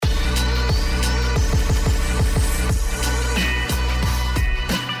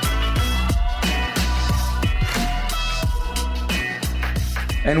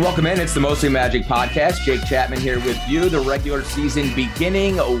And welcome in. It's the Mostly Magic podcast. Jake Chapman here with you. The regular season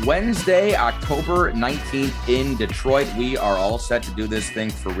beginning Wednesday, October 19th in Detroit. We are all set to do this thing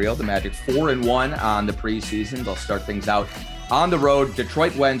for real. The Magic 4-1 on the preseason. They'll start things out on the road.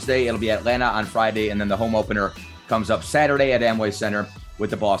 Detroit Wednesday. It'll be Atlanta on Friday. And then the home opener comes up Saturday at Amway Center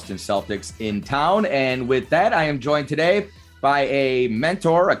with the Boston Celtics in town. And with that, I am joined today by a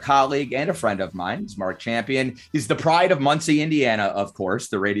mentor, a colleague, and a friend of mine. It's Mark Champion. He's the pride of Muncie, Indiana, of course,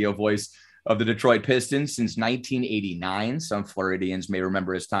 the radio voice of the Detroit Pistons since 1989. Some Floridians may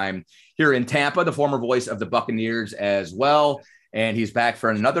remember his time here in Tampa, the former voice of the Buccaneers as well. And he's back for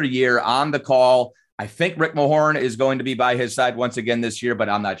another year on the call. I think Rick Mahorn is going to be by his side once again this year, but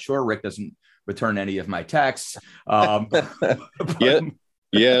I'm not sure. Rick doesn't return any of my texts.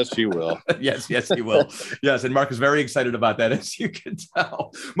 Yes, he will. yes, he will. Yes, and Mark is very excited about that, as you can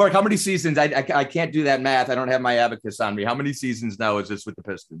tell. Mark, how many seasons? I can't do that math. I don't have my abacus on me. How many seasons now is this with the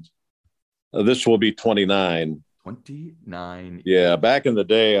Pistons? This will be 29. 29. Yeah, back in the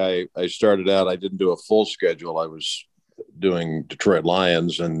day, I started out, I didn't do a full schedule. I was doing Detroit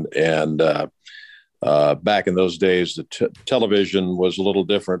Lions, and back in those days, the television was a little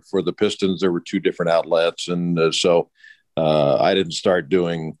different for the Pistons. There were two different outlets, and so I didn't start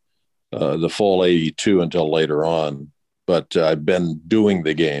doing the full 82 until later on, but I've been doing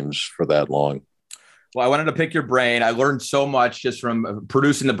the games for that long. Well, I wanted to pick your brain. I learned so much just from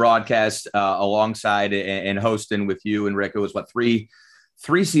producing the broadcast alongside and hosting with you and Rick. It was three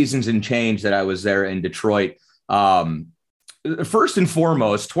seasons and change that I was there in Detroit. First and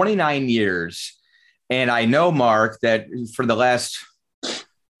foremost, 29 years. And I know, Mark, that for the last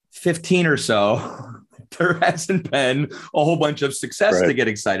 15 or so, there hasn't been a whole bunch of success to get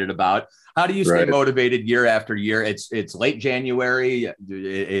excited about. How do you stay motivated year after year? It's late January.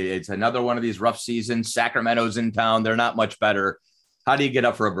 It's another one of these rough seasons. Sacramento's in town. They're not much better. How do you get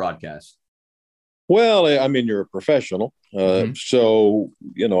up for a broadcast? Well, I mean, you're a professional. So,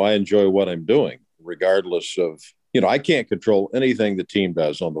 I enjoy what I'm doing, regardless of, I can't control anything the team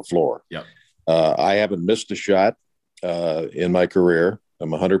does on the floor. Yep. I haven't missed a shot in my career.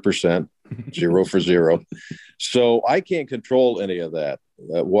 I'm 100%. 0 for 0. So I can't control any of that.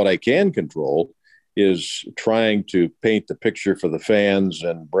 What I can control is trying to paint the picture for the fans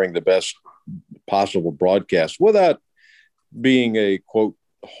and bring the best possible broadcast without being a, quote,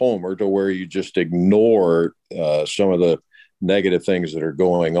 homer to where you just ignore some of the negative things that are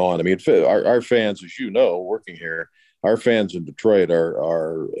going on. I mean, our fans, as you know, working here, our fans in Detroit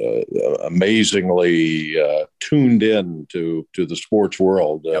are amazingly tuned in to the sports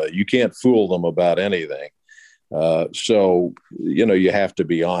world. You can't fool them about anything. So, you have to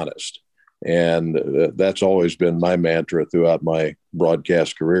be honest. And that's always been my mantra throughout my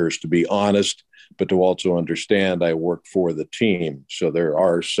broadcast career, is to be honest, but to also understand I work for the team. So there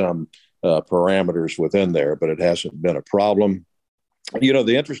are some parameters within there, but it hasn't been a problem.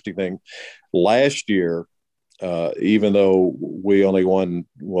 The interesting thing, last year, even though we only won,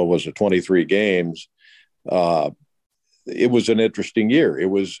 23 games, it was an interesting year. It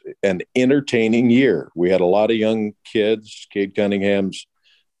was an entertaining year. We had a lot of young kids. Cade Cunningham's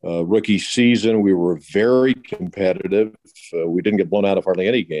rookie season, we were very competitive. We didn't get blown out of hardly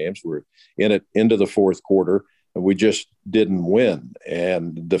any games. We're in it into the fourth quarter, and we just didn't win.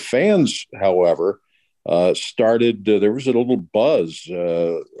 And the fans, however, started, there was a little buzz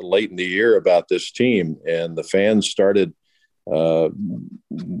late in the year about this team, and the fans started,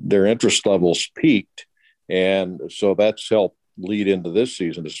 their interest levels peaked. And so that's helped lead into this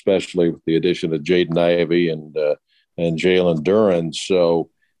season, especially with the addition of Jaden Ivey and Jalen Duren.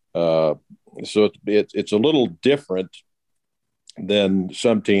 So it's a little different than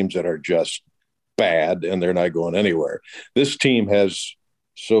some teams that are just bad and they're not going anywhere. This team has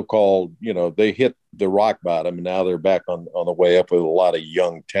so-called, they hit the rock bottom, and now they're back on the way up with a lot of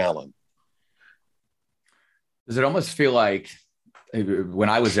young talent. Does it almost feel like, when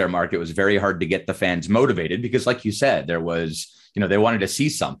I was there, Mark, it was very hard to get the fans motivated because, like you said, there was, they wanted to see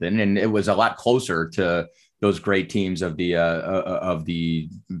something, and it was a lot closer to those great teams of the early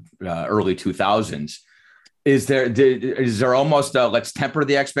 2000s. Is there almost let's temper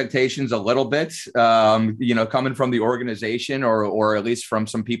the expectations a little bit, coming from the organization or at least from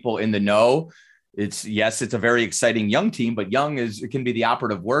some people in the know? It's a very exciting young team, but young can be the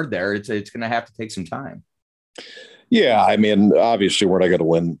operative word there. It's going to have to take some time. Yeah, I mean, obviously we're not going to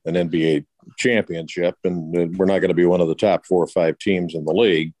win an NBA championship, and we're not going to be one of the top 4 or 5 teams in the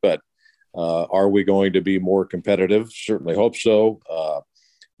league. But are we going to be more competitive? Certainly hope so.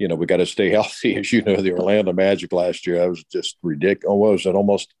 We got to stay healthy. As you know, the Orlando Magic last year, that was just ridiculous. What was it?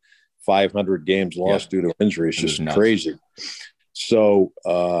 Almost 500 games lost due to injuries. Just crazy. So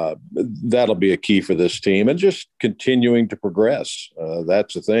that'll be a key for this team, and just continuing to progress.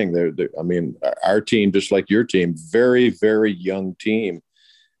 That's the thing. I mean, our team, just like your team, very, very young team.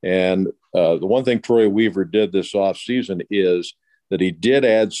 And the one thing Troy Weaver did this offseason is that he did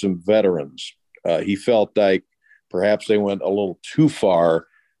add some veterans. He felt like perhaps they went a little too far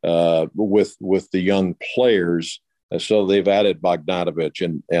with the young players. So they've added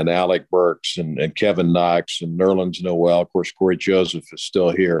Bogdanovich and Alec Burks and Kevin Knox and Nerlens Noel. Of course, Corey Joseph is still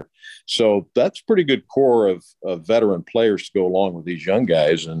here. So that's a pretty good core of veteran players to go along with these young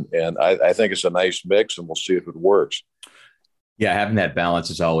guys. And I think it's a nice mix, and we'll see if it works. Yeah, having that balance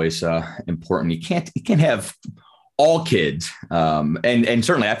is always important. You can't have all kids. And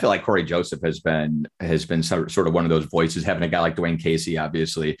certainly I feel like Corey Joseph has been sort of one of those voices. Having a guy like Dwayne Casey,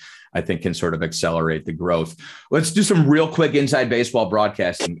 obviously, I think can sort of accelerate the growth. Let's do some real quick inside baseball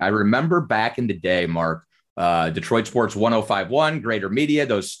broadcasting. I remember back in the day, Mark, Detroit Sports 105.1, Greater Media,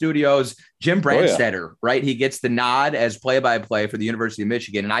 those studios, Jim Brandstetter, right? He gets the nod as play-by-play for the University of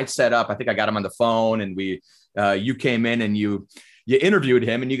Michigan. And I set up, I think I got him on the phone, and you came in and you interviewed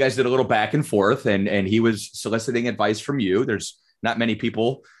him, and you guys did a little back and forth, and he was soliciting advice from you. There's not many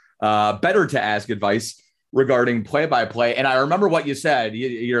people better to ask advice regarding play-by-play. And I remember what you said.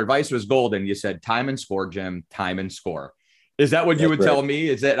 Your advice was golden. You said, time and score, Jim, time and score. Is that what you would tell me?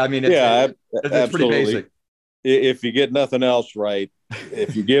 Is that, I mean, it's pretty basic. If you get nothing else right,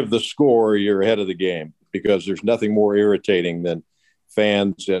 if you give the score, you're ahead of the game, because there's nothing more irritating than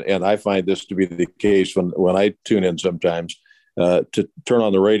fans. And I find this to be the case when I tune in sometimes, to turn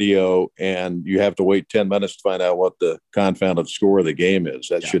on the radio and you have to wait 10 minutes to find out what the confounded score of the game is.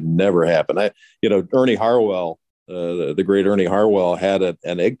 That should never happen. Ernie Harwell, the great Ernie Harwell, had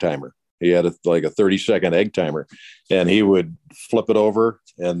an egg timer. He had a 30-second egg timer, and he would flip it over.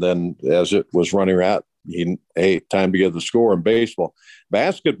 And then as it was running out, time to give the score. In baseball.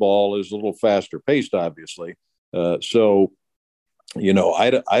 Basketball is a little faster paced, obviously. So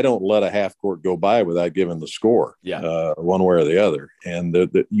I don't let a half court go by without giving the score, one way or the other. And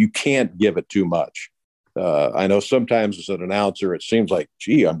you can't give it too much. I know sometimes as an announcer, it seems like,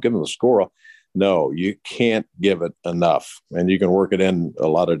 gee, I'm giving the score. No, you can't give it enough, and you can work it in a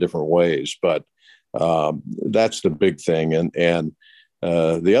lot of different ways. But that's the big thing. And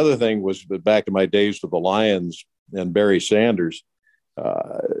the other thing was, back in my days with the Lions and Barry Sanders,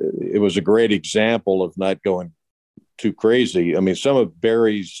 it was a great example of not going too crazy. I mean, some of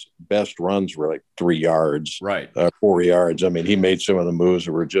Barry's best runs were like 3 yards, right? 4 yards. I mean, he made some of the moves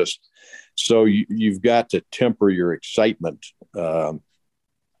that were just, so you've got to temper your excitement.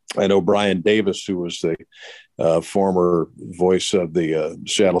 I know Brian Davis, who was the former voice of the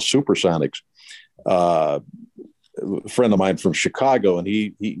Seattle Supersonics, a friend of mine from Chicago, and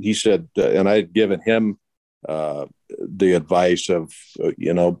he said, and I'd given him the advice of,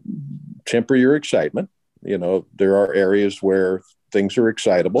 temper your excitement. There are areas where things are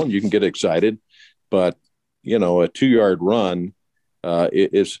excitable and you can get excited, but, a 2-yard run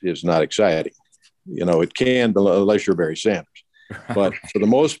is not exciting. It can, unless you're Barry Sanders. But for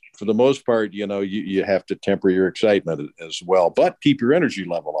the most part, you have to temper your excitement as well, but keep your energy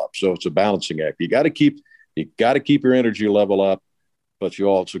level up. So it's a balancing act. You got to keep your energy level up, but you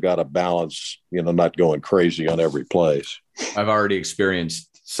also got to balance, not going crazy on every place. I've already experienced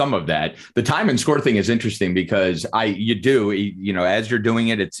some of that. The time and score thing is interesting because as you're doing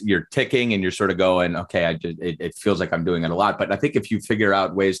it, you're ticking and you're sort of going, okay, it feels like I'm doing it a lot. But I think if you figure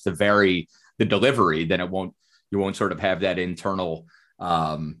out ways to vary the delivery, then you won't sort of have that internal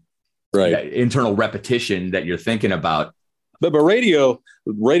internal repetition that you're thinking about. But radio,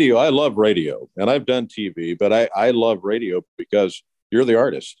 I love radio, and I've done TV, but I love radio because you're the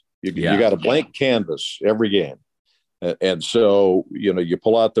artist. You got a blank canvas every game. And so, you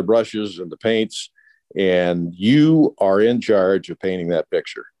pull out the brushes and the paints, and you are in charge of painting that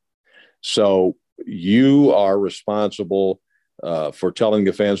picture. So you are responsible for telling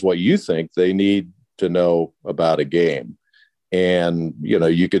the fans what you think they need to know about a game. And,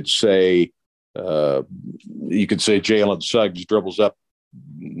 you could say Jalen Suggs dribbles up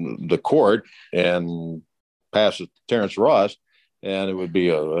the court and passes to Terrence Ross, and it would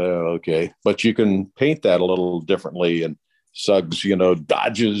be okay. But you can paint that a little differently, and Suggs,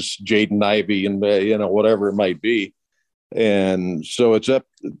 dodges Jaden Ivey and, whatever it might be. And so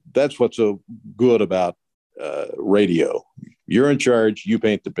that's what's so good about radio. You're in charge, you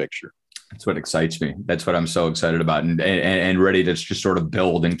paint the picture. That's what excites me. That's what I'm so excited about, and ready to just sort of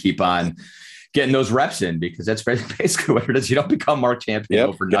build and keep on getting those reps in, because that's basically what it is. You don't become Mark champion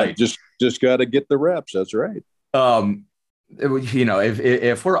overnight. Just got to get the reps. That's right.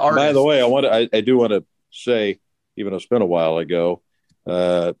 If we're artists. By the way, I do want to say even though it's been a while ago.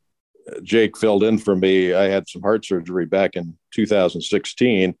 Jake filled in for me. I had some heart surgery back in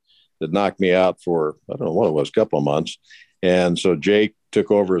 2016 that knocked me out for, I don't know what it was, a couple of months. And so Jake took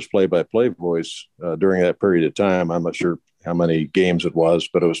over as play-by-play voice during that period of time. I'm not sure how many games it was,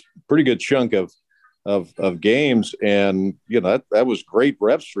 but it was a pretty good chunk of games. And, that was great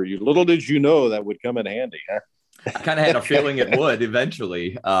reps for you. Little did you know that would come in handy, huh? I kind of had a feeling it would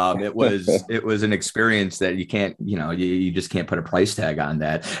eventually. It was an experience that you can't, you just can't put a price tag on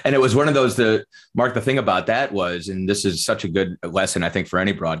that. And it was one of those Mark, the thing about that was, and this is such a good lesson, I think, for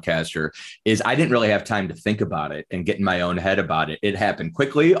any broadcaster, is I didn't really have time to think about it and get in my own head about it. It happened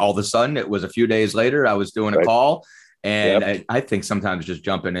quickly. All of a sudden, it was a few days later, I was doing a call. And yep. I think sometimes just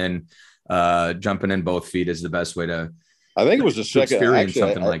jumping in both feet is the best way to, I think it was the second experience,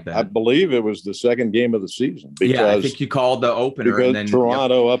 something like that. I believe it was the second game of the season. Because, I think you called the opener. Because and then,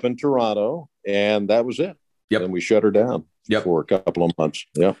 Toronto up in Toronto, and that was it. Yep. And we shut her down for a couple of months.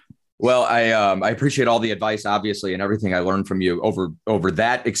 Yeah. Well, I appreciate all the advice, obviously, and everything I learned from you over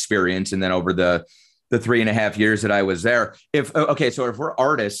that experience, and then over the 3.5 years that I was there. So if we're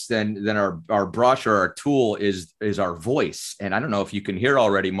artists, then our brush or our tool is our voice. And I don't know if you can hear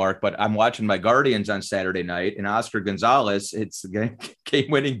already, Mark, but I'm watching my Guardians on Saturday night, and Oscar Gonzalez, it's a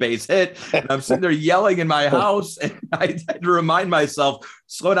game-winning base hit. And I'm sitting there yelling in my house, and I had to remind myself,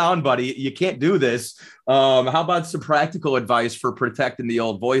 slow down, buddy. You can't do this. How about some practical advice for protecting the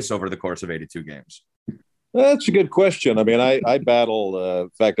old voice over the course of 82 games? That's a good question. I mean, I battle. In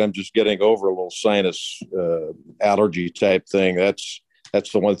fact, I'm just getting over a little sinus allergy type thing. That's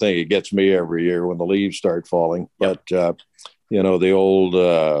the one thing that gets me every year when the leaves start falling. Yep. But the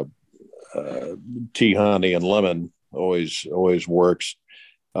old tea, honey, and lemon always works.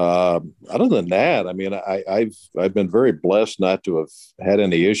 Other than that, I mean, I've been very blessed not to have had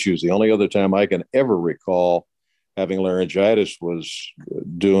any issues. The only other time I can ever recall having laryngitis was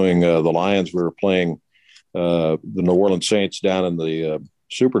doing the Lions. We were playing the New Orleans Saints down in the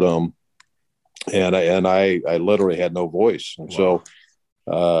Superdome, and I literally had no voice. And so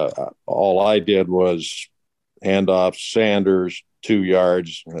all I did was handoff Sanders 2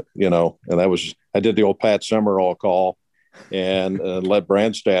 yards, and that was, I did the old Pat Summerall call and let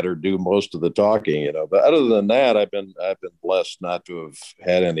Brandstatter do most of the talking, but other than that, I've been blessed not to have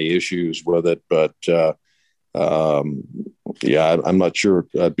had any issues with it. But I'm not sure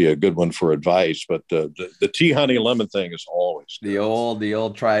that'd be a good one for advice, but the tea, honey, lemon thing is always good. The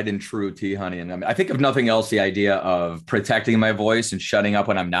old tried and true tea, honey, and lemon. I think, if nothing else, the idea of protecting my voice and shutting up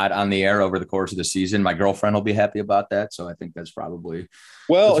when I'm not on the air over the course of the season, my girlfriend will be happy about that. So I think that's probably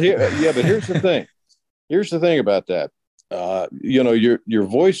but here's the thing. Here's the thing about that. Your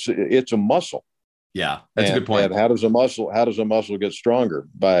voice, it's a muscle. Yeah, that's a good point. And how does a muscle get stronger?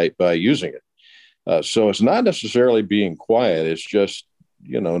 By using it. So it's not necessarily being quiet. It's just,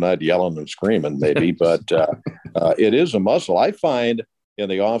 not yelling and screaming maybe, but it is a muscle. I find in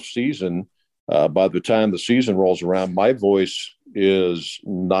the off season, by the time the season rolls around, my voice is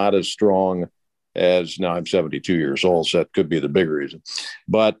not as strong as, now I'm 72 years old, so that could be the big reason,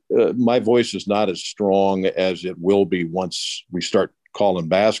 but my voice is not as strong as it will be once we start calling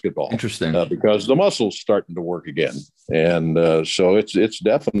basketball. Interesting. Because the muscle's starting to work again. And so it's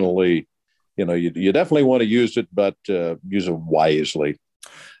definitely, you definitely want to use it, but use it wisely.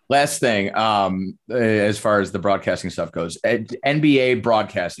 Last thing, as far as the broadcasting stuff goes, NBA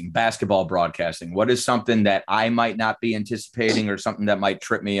broadcasting, basketball broadcasting, what is something that I might not be anticipating, or something that might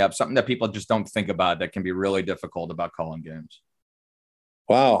trip me up, something that people just don't think about that can be really difficult about calling games?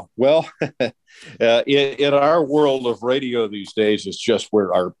 Wow. Well, in our world of radio these days, it's just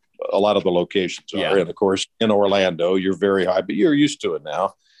where a lot of the locations are. Yeah. And of course, in Orlando, you're very high, but you're used to it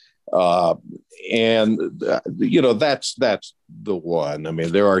now. That's the one. I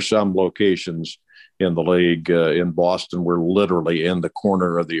mean, there are some locations in the league, in Boston, we're literally in the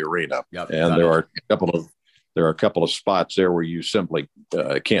corner of the arena. Yep, and there are a couple of spots there where you simply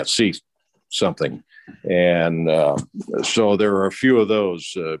can't see something. And so there are a few of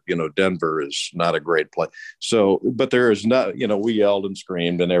those. Denver is not a great place. So, but there is not, we yelled and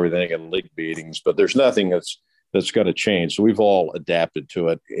screamed and everything in league meetings, but there's nothing that's going to change. So we've all adapted to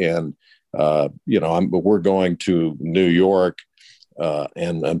it. And, we're going to New York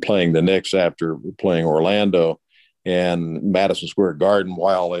and playing the Knicks after playing Orlando, and Madison Square Garden,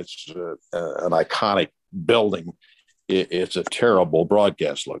 while it's an iconic building, it's a terrible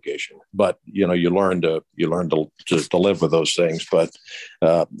broadcast location. But, you learn to live with those things. But,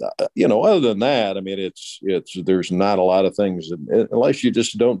 other than that, I mean, there's not a lot of things unless you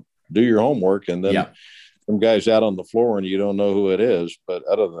just don't do your homework. And then, some guys out on the floor and you don't know who it is. But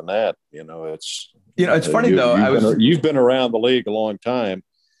other than that, it's funny though. You've been around the league a long time,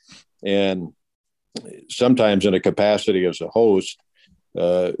 and sometimes in a capacity as a host,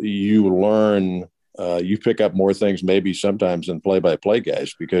 you learn, you pick up more things maybe sometimes than play-by-play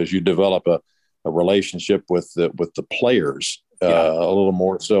guys, because you develop a relationship with the players a little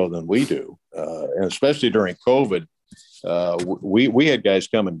more so than we do, and especially during COVID, we had guys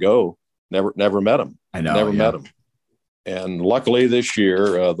come and go, never met them. I know, never met them. And luckily this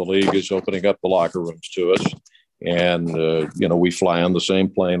year, the league is opening up the locker rooms to us. And, we fly on the same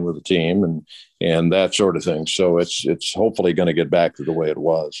plane with the team and that sort of thing. So it's hopefully going to get back to the way it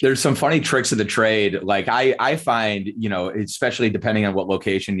was. There's some funny tricks of the trade. Like I find, especially depending on what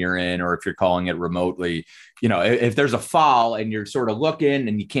location you're in, or if you're calling it remotely, if there's a foul and you're sort of looking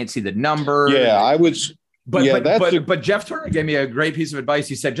and you can't see the number. Yeah, I would. But Jeff Turner gave me a great piece of advice.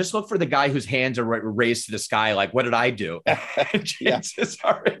 He said, just look for the guy whose hands are raised to the sky. Like, what did I do? Chances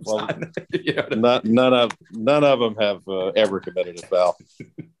are none of them have ever committed a foul.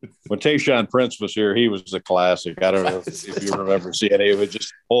 When Tayshaun Prince was here, he was a classic. I don't know if you remember seeing it. He would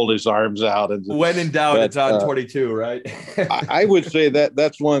just hold his arms out. And when in doubt, it's on 22, right? I would say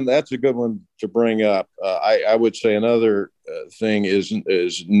that's a good one to bring up. I would say another thing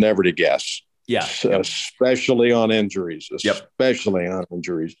is never to guess. Yeah. Especially on injuries.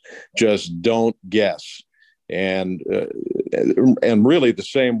 Just don't guess. And really the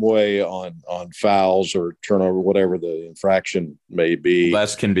same way on fouls or turnover, whatever the infraction may be.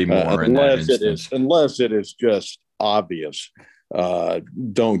 Less can be more. Unless it is just obvious.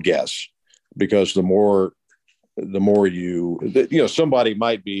 Don't guess, because the more somebody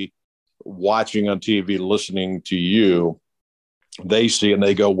might be watching on TV, listening to you, they see and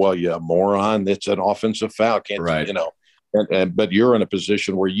they go, well, yeah, moron, it's an offensive foul. But you're in a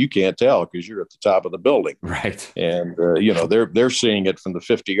position where you can't tell because you're at the top of the building. Right. And, they're seeing it from the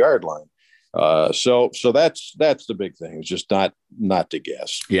 50-yard line. So that's the big thing. It's just not to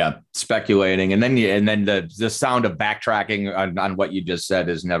guess. Yeah. Speculating. And then the sound of backtracking on what you just said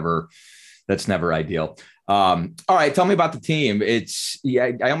that's never ideal. All right. Tell me about the team.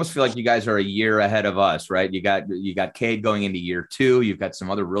 I almost feel like you guys are a year ahead of us, right? You got Cade going into year 2. You've got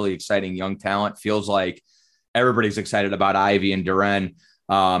some other really exciting young talent. Feels like everybody's excited about Ivy and Duren.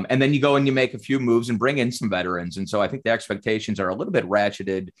 And then you go and you make a few moves and bring in some veterans. And so I think the expectations are a little bit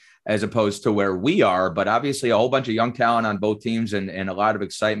ratcheted as opposed to where we are, but obviously a whole bunch of young talent on both teams and a lot of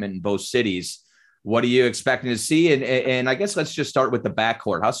excitement in both cities. What are you expecting to see? And I guess let's just start with the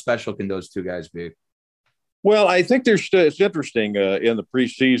backcourt. How special can those two guys be? Well, I think it's interesting in the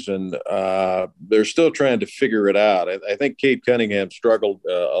preseason. They're still trying to figure it out. I think Cade Cunningham struggled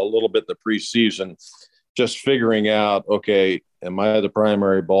a little bit in the preseason, just figuring out, okay, am I the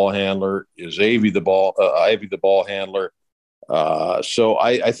primary ball handler? Is Ivy the ball handler? So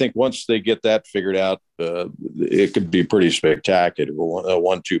I think once they get that figured out, it could be pretty spectacular. A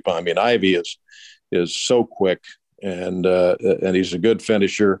 1-2 punch. I mean, Ivy is so quick and he's a good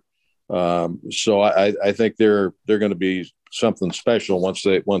finisher. So I think they're going to be something special once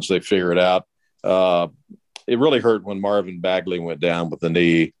they figure it out. It really hurt when Marvin Bagley went down with the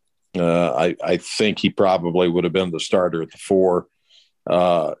knee. I think he probably would have been the starter at the 4.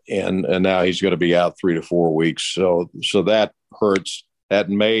 And now he's going to be out 3 to 4 weeks. So that hurts. That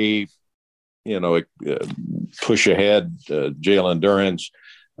may, push ahead Jalen Duren's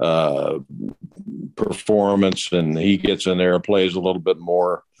performance, and he gets in there and plays a little bit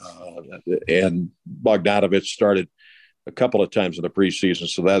more. And Bogdanovich started a couple of times in the preseason,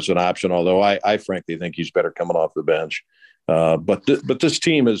 so that's an option. Although I frankly think he's better coming off the bench. But this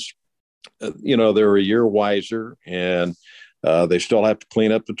team is, they're a year wiser, and they still have to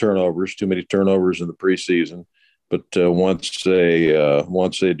clean up the turnovers. Too many turnovers in the preseason. But once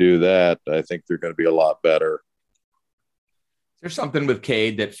they do that, I think they're going to be a lot better. There's something with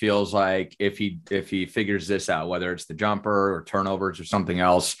Cade that feels like if he figures this out, whether it's the jumper or turnovers or something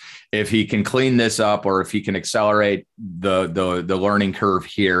else, if he can clean this up or if he can accelerate the learning curve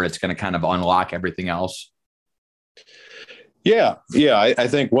here, it's going to kind of unlock everything else. Yeah. I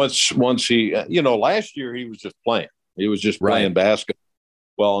think once he, last year he was just playing. He was just playing basketball.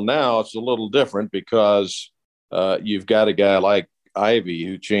 Well, now it's a little different because you've got a guy like Ivy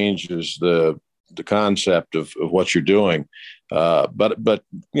who changes the concept of what you're doing. But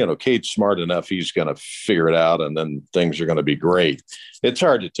Cade's smart enough. He's going to figure it out, and then things are going to be great. It's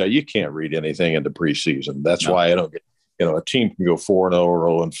hard to tell. You can't read anything into preseason. That's why I don't get, a team can go 4-0 or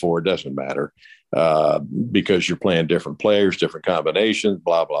 0-4. It doesn't matter because you're playing different players, different combinations,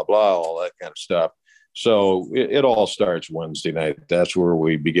 blah, blah, blah, all that kind of stuff. So it all starts Wednesday night. That's where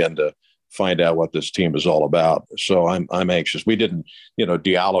we begin to find out what this team is all about. So I'm anxious. We didn't,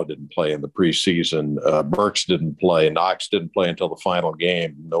 Diallo didn't play in the preseason. Burks didn't play. Knox didn't play until the final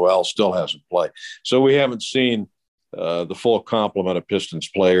game. Noel still hasn't played. So we haven't seen the full complement of Pistons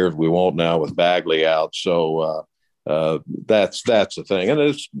players. We won't now with Bagley out. So that's the thing. And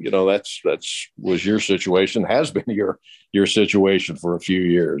it's, that's was your situation, has been your situation for a few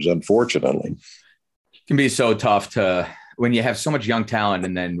years, unfortunately. It can be so tough when you have so much young talent,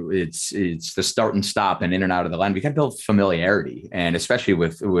 and then it's the start and stop and in and out of the line. We got to build familiarity, and especially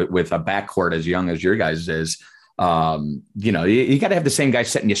with a backcourt as young as your guys is, you got to have the same guy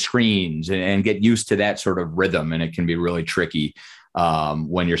setting you screens and get used to that sort of rhythm. And it can be really tricky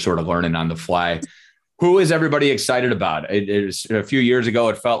when you're sort of learning on the fly. Who is everybody excited about? It was a few years ago.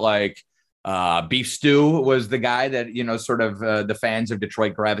 It felt like Beef Stew was the guy that, the fans of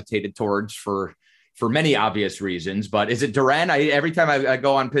Detroit gravitated towards for many obvious reasons. But is it Duren? Every time I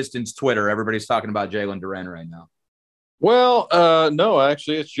go on Pistons Twitter, everybody's talking about Jalen Duren right now. Well, no,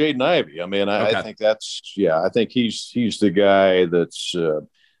 actually, it's Jaden Ivey. I mean, I think I think he's the guy that's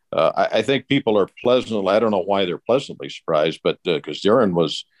I think people are I don't know why they're pleasantly surprised, but because Duren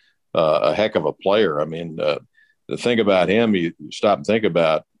was a heck of a player. I mean, the thing about him, you stop and think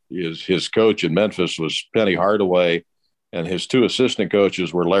about, is his coach in Memphis was Penny Hardaway, and his two assistant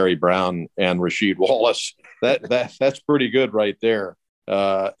coaches were Larry Brown and Rasheed Wallace. That's pretty good right there.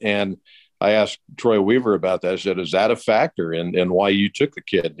 And I asked Troy Weaver about that. I said, is that a factor in why you took the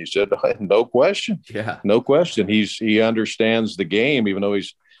kid? And he said, no question. Yeah, no question. He understands the game, even though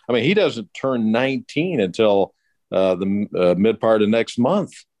he doesn't turn 19 until the mid part of next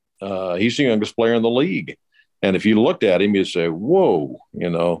month. He's the youngest player in the league. And if you looked at him, you'd say, whoa,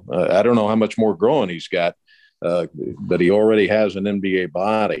 I don't know how much more growing he's got. But he already has an NBA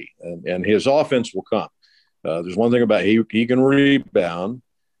body, and his offense will come. There's one thing about he can rebound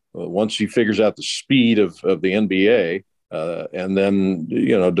once he figures out the speed of the NBA, and then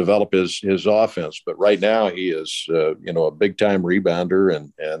develop his offense. But right now he is a big time rebounder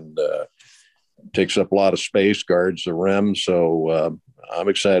and takes up a lot of space, guards the rim. So I'm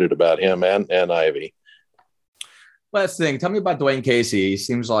excited about him and Ivy. Last thing, tell me about Dwayne Casey. He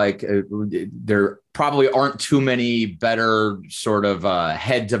seems like there probably aren't too many better sort of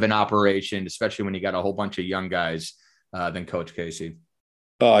heads of an operation, especially when you got a whole bunch of young guys than Coach Casey.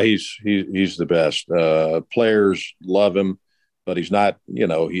 Oh, he's the best. Players love him, but he's not.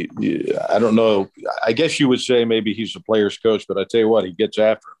 I don't know. I guess you would say maybe he's the player's coach, but I tell you what, he gets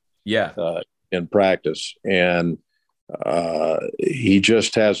after him. Yeah, in practice, and he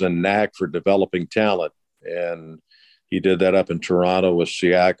just has a knack for developing talent, and he did that up in Toronto with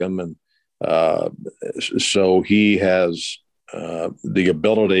Siakam. And so he has the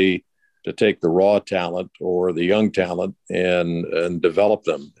ability to take the raw talent or the young talent and develop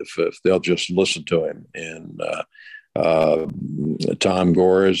them if they'll just listen to him. And Tom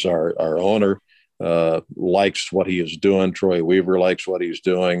Gores, our owner, likes what he is doing. Troy Weaver likes what he's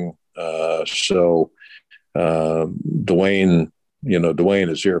doing. So Dwayne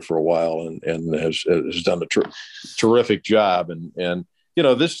is here for a while and has done a terrific job. And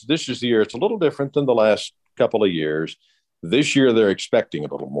this is the year. It's a little different than the last couple of years. This year, they're expecting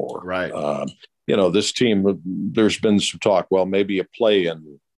a little more. Right. This team, there's been some talk, well, maybe a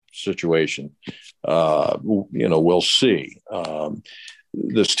play-in situation. We'll see.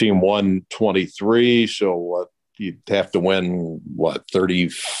 This team won 23, so you'd have to win,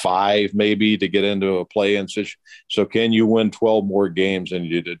 35 maybe to get into a play-in situation. So can you win 12 more games than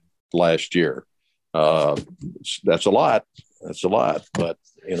you did last year? That's a lot. But,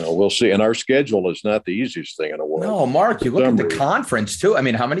 we'll see. And our schedule is not the easiest thing in the world. No, Mark, you look at the conference too. I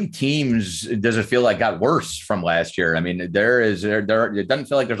mean, how many teams does it feel like got worse from last year? I mean, it doesn't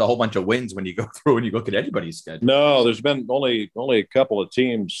feel like there's a whole bunch of wins when you go through and you look at anybody's schedule. No, there's been only a couple of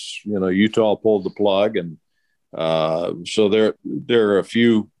teams. Utah pulled the plug, and so there are a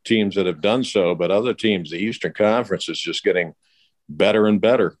few teams that have done so, but other teams, the Eastern Conference is just getting better and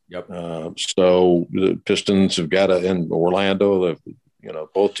better. Yep. So the Pistons have got to, in Orlando,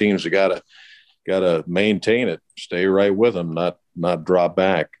 both teams have got to maintain it, stay right with them, not drop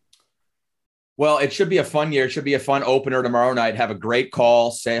back. Well, it should be a fun year. It should be a fun opener tomorrow night. Have a great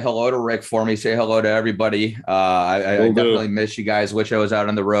call. Say hello to Rick for me. Say hello to everybody. I definitely miss you guys. Wish I was out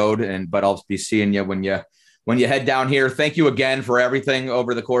on the road, but I'll be seeing you when you head down here. Thank you again for everything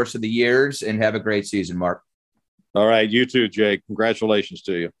over the course of the years, and have a great season, Mark. All right. You too, Jake. Congratulations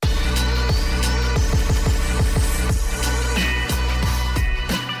to you.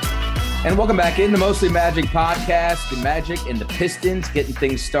 And welcome back in the Mostly Magic podcast. The Magic and the Pistons getting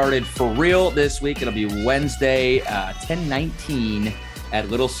things started for real this week. It'll be Wednesday, 10/19 at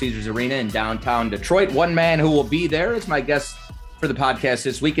Little Caesars Arena in downtown Detroit. One man who will be there is my guest for the podcast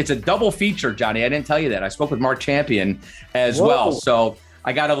this week. It's a double feature, Johnny. I didn't tell you that. I spoke with Mark Champion as well. So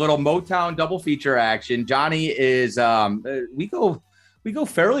I got a little Motown double feature action. Johnny is, we go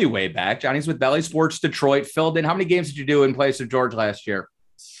fairly way back. Johnny's with Bally Sports Detroit, filled in. How many games did you do in place of George last year?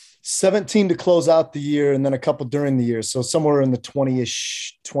 17 to close out the year, and then a couple during the year. So somewhere in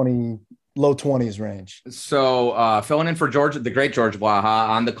the low 20s range. So filling in for George, the great George Blaha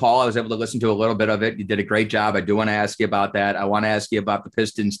on the call. I was able to listen to a little bit of it. You did a great job. I do want to ask you about that. I want to ask you about the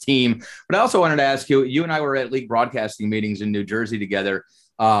Pistons team, but I also wanted to ask you, you and I were at league broadcasting meetings in New Jersey together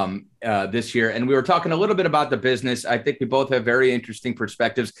this year, and we were talking a little bit about the business. I think we both have very interesting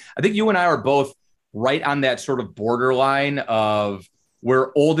perspectives. I think you and I are both right on that sort of borderline of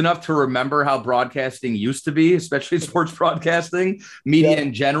we're old enough to remember how broadcasting used to be, especially sports broadcasting, media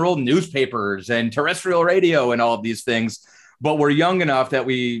in general, newspapers and terrestrial radio and all of these things. But we're young enough that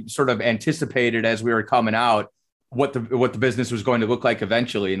we sort of anticipated as we were coming out what the business was going to look like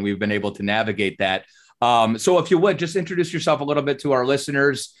eventually. And we've been able to navigate that. So if you would just introduce yourself a little bit to our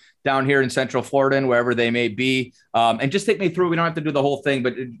listeners down here in Central Florida and wherever they may be. And just take me through, we don't have to do the whole thing,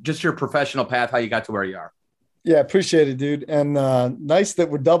 but just your professional path, how you got to where you are. Yeah, appreciate it, dude. And nice that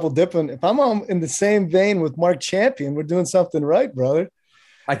we're double dipping. If I'm in the same vein with Mark Champion, we're doing something right, brother.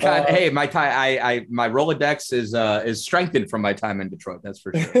 My Rolodex is strengthened from my time in Detroit. That's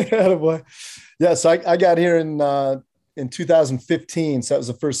for sure. Yeah, so I got here in 2015. So that was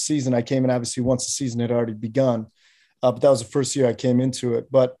the first season I came in. Obviously, once the season had already begun, but that was the first year I came into it.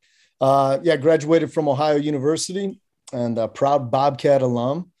 But graduated from Ohio University and a proud Bobcat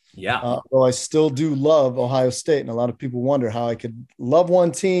alum. Yeah. Well, I still do love Ohio State. And a lot of people wonder how I could love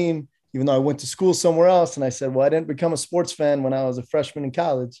one team, even though I went to school somewhere else. And I said, well, I didn't become a sports fan when I was a freshman in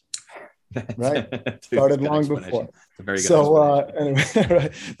college. Right. Started long before. A very good anyway,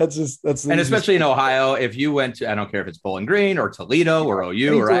 right. That's and especially in Ohio, if you went to, I don't care if it's Bowling Green or Toledo or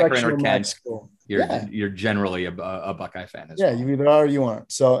OU or Akron or Kent, you're generally a Buckeye fan as well. You either are or you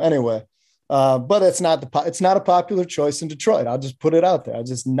aren't. So anyway, but it's not a popular choice in Detroit. I'll just put it out there. It's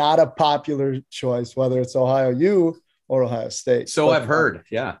just not a popular choice, whether it's Ohio U or Ohio State. So I've heard.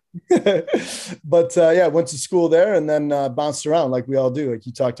 Yeah. But went to school there and then bounced around like we all do. Like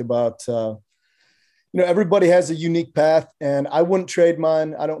you talked about, everybody has a unique path and I wouldn't trade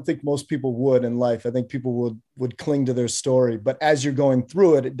mine. I don't think most people would in life. I think people would cling to their story, but as you're going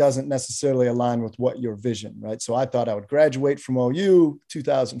through it, it doesn't necessarily align with what your vision, right? So I thought I would graduate from OU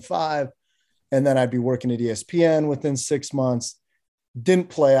 2005. And then I'd be working at ESPN within 6 months. Didn't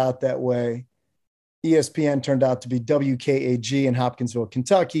play out that way. ESPN turned out to be WKAG in Hopkinsville,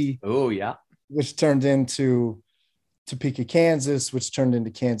 Kentucky. Oh, yeah. Which turned into Topeka, Kansas, which turned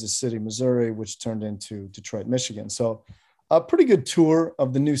into Kansas City, Missouri, which turned into Detroit, Michigan. So a pretty good tour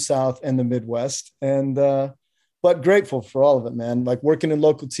of the New South and the Midwest. And but grateful for all of it, man. Like working in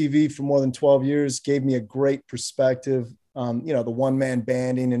local TV for more than 12 years gave me a great perspective. The one-man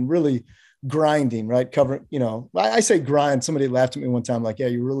banding and really grinding, right? Covering, I say grind. Somebody laughed at me one time, like, yeah,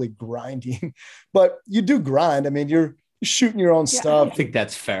 you're really grinding, but you do grind. I mean, you're shooting your own stuff. I don't think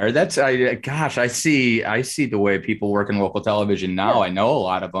that's fair. I see the way people work in local television now. Yeah. I know a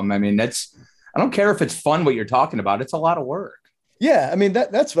lot of them. I mean, I don't care if it's fun, what you're talking about. It's a lot of work. Yeah. I mean,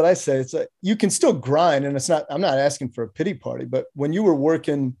 that's what I say. It's like, you can still grind and I'm not asking for a pity party, but when you were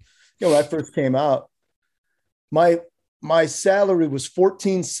working, when I first came out, my salary was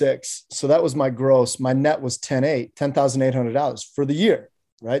 $14,600. So that was my gross. My net was $10,800 for the year.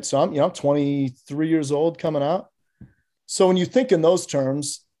 Right. So I'm 23 years old coming out. So when you think in those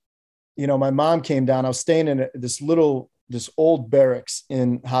terms, my mom came down, I was staying in this old barracks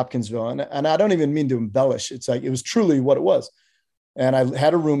in Hopkinsville. And I don't even mean to embellish. It's like, it was truly what it was. And I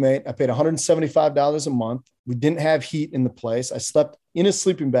had a roommate. I paid $175 a month. We didn't have heat in the place. I slept in a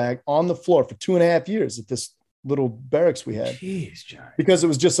sleeping bag on the floor for 2.5 years at this little barracks we had. Jeez, John. Because it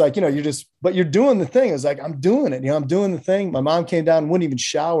was just like, but you're doing the thing. It was like, I'm doing it. I'm doing the thing. My mom came down and wouldn't even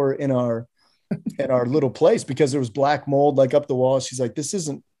shower in our little place because there was black mold like up the wall. She's like, this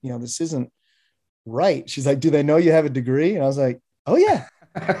isn't right. She's like, do they know you have a degree? And I was like, oh yeah.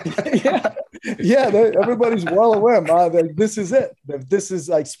 Everybody's well aware, Ma, this is it. This is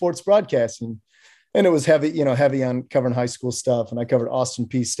like sports broadcasting. And it was heavy on covering high school stuff. And I covered Austin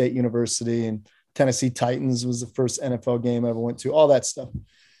Peay State University and Tennessee Titans was the first NFL game I ever went to, all that stuff.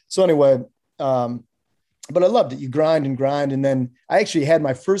 So anyway, but I loved it. You grind. And then I actually had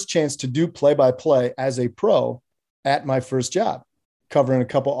my first chance to do play-by-play as a pro at my first job, covering a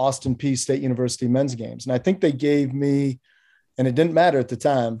couple Austin Peay State University men's games. And I think they gave me, and it didn't matter at the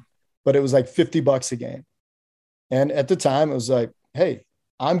time, but it was like $50 a game. And at the time it was like, hey,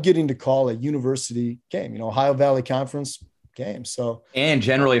 I'm getting to call a university game, Ohio Valley Conference game. So, and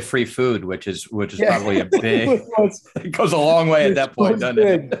generally free food, which is probably a big, it goes a long way at that point, doesn't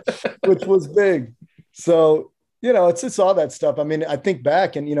it? Which was big. So, it's all that stuff. I mean, I think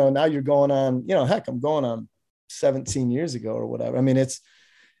back and, now you're going on, heck, I'm going on 17 years ago or whatever. I mean,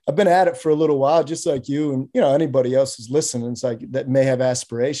 I've been at it for a little while, just like you and, anybody else who's listening. It's like that may have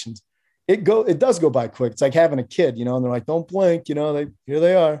aspirations. It does go by quick. It's like having a kid, and they're like, don't blink, here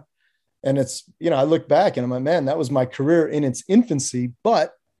they are. And it's, I look back and I'm like, man, that was my career in its infancy,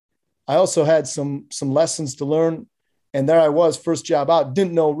 but I also had some lessons to learn. And there I was, first job out,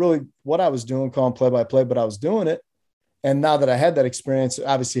 didn't know really what I was doing, calling play-by-play, but I was doing it. And now that I had that experience, it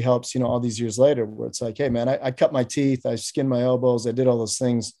obviously helps, all these years later, where it's like, hey, man, I cut my teeth, I skinned my elbows, I did all those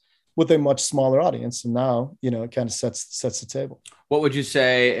things with a much smaller audience. And now, it kind of sets the table. What would you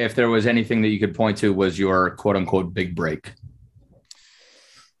say, if there was anything that you could point to, was your quote unquote big break?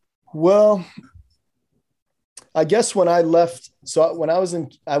 Well, I guess when I left, so when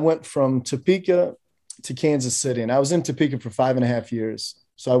I went from Topeka to Kansas City, and I was in Topeka for 5.5 years.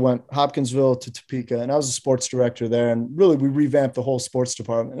 So I went Hopkinsville to Topeka, and I was a sports director there. And really, we revamped the whole sports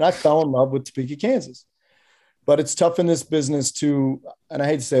department. And I fell in love with Topeka, Kansas. But it's tough in this business to, and I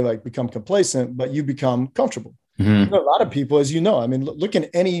hate to say like become complacent, but you become comfortable. Mm-hmm. A lot of people, as you know, I mean, look in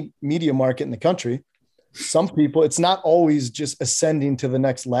any media market in the country, some people, it's not always just ascending to the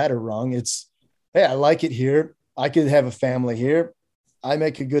next ladder rung. It's, hey, I like it here. I could have a family here. I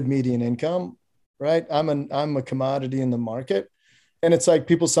make a good median income, right? I'm a commodity in the market. And it's like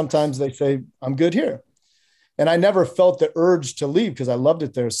people sometimes they say, I'm good here. And I never felt the urge to leave because I loved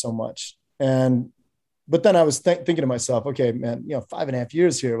it there so much. But then I was thinking to myself, okay, man, 5.5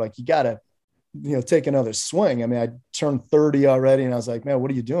 years here, like you got to, take another swing. I mean, I turned 30 already and I was like, man,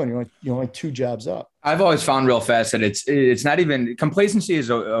 what are you doing? You're only 2 jobs up. I've always found real fast that it's not even, complacency is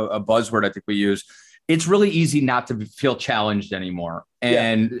a buzzword I think we use. It's really easy not to feel challenged anymore.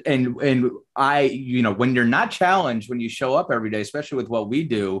 And I, when you're not challenged, when you show up every day, especially with what we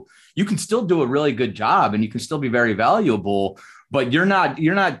do, you can still do a really good job and you can still be very valuable, but you're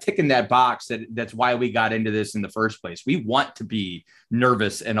not ticking that box. That's why we got into this in the first place. We want to be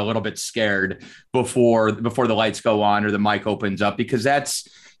nervous and a little bit scared before the lights go on or the mic opens up, because that's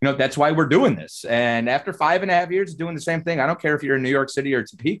why we're doing this. And after 5.5 years of doing the same thing, I don't care if you're in New York City or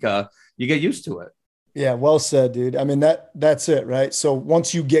Topeka, you get used to it. Yeah, well said, dude. I mean, that's it, right? So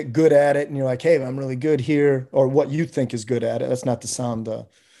once you get good at it and you're like, hey, I'm really good here, or what you think is good at it, that's not to sound,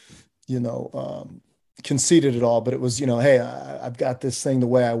 conceited at all, but it was, hey, I've got this thing the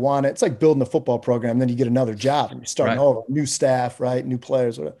way I want it. It's like building a football program. Then you get another job and you're starting over, new staff, right? New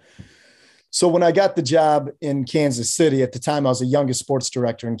players, whatever. So when I got the job in Kansas City, at the time I was the youngest sports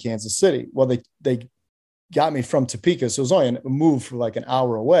director in Kansas City. Well, they got me from Topeka. So it was only a move for like an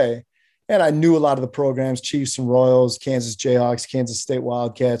hour away. And I knew a lot of the programs, Chiefs and Royals, Kansas Jayhawks, Kansas State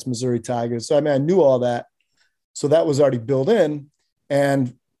Wildcats, Missouri Tigers. So, I mean, I knew all that. So that was already built in.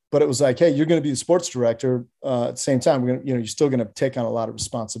 But it was like, hey, you're going to be the sports director. At the same time, you're still going to take on a lot of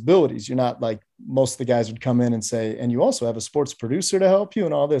responsibilities. You're not like most of the guys would come in and say, and you also have a sports producer to help you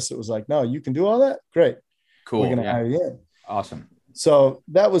and all this. It was like, no, you can do all that. Great. Cool. We're going to hire you in. Awesome. So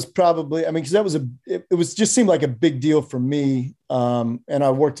that was probably, because that was it was just seemed like a big deal for me. And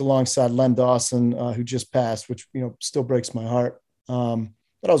I worked alongside Len Dawson, who just passed, which, still breaks my heart.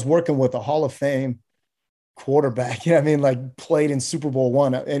 But I was working with a Hall of Fame quarterback, like played in Super Bowl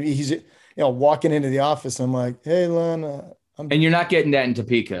I. And he's, walking into the office. I'm like, hey, Len. And you're not getting that in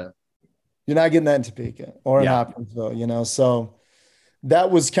Topeka. You're not getting that in Topeka or in Hopkinsville, So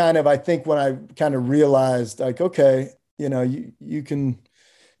that was kind of, I think, when I kind of realized like, okay, you've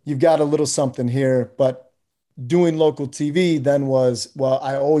got a little something here, but doing local TV then was, well,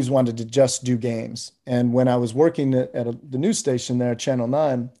 I always wanted to just do games. And when I was working at the news station there, Channel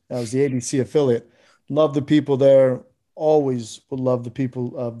 9, I was the ABC affiliate, loved the people there, always would love the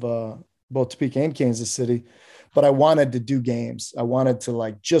people of both Topeka and Kansas City, but I wanted to do games. I wanted to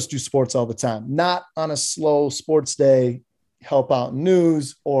like just do sports all the time, not on a slow sports day, help out in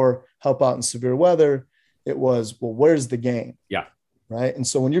news or help out in severe weather. It was, well, where's the game? Yeah. Right. And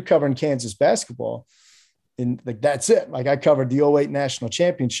so when you're covering Kansas basketball, and like, that's it. Like I covered the 2008 national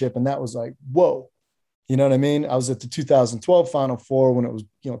championship and that was like, whoa, you know what I mean? I was at the 2012 Final Four when it was,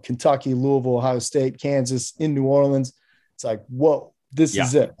 Kentucky, Louisville, Ohio State, Kansas in New Orleans. It's like, whoa, this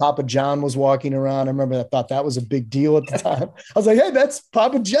is it. Papa John was walking around. I remember I thought that was a big deal at the time. I was like, hey, that's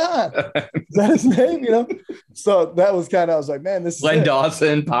Papa John. Is that his name? So that was kind of, I was like, man, this is Len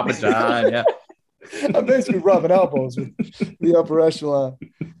Dawson, Papa John. Yeah. I'm basically rubbing elbows with the upper echelon.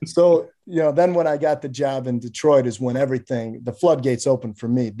 So, then when I got the job in Detroit is when the floodgates opened for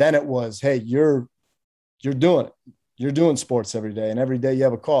me. Then it was, hey, you're doing it. You're doing sports every day, and every day you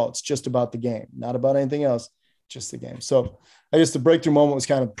have a call. It's just about the game, not about anything else, just the game. So I guess the breakthrough moment was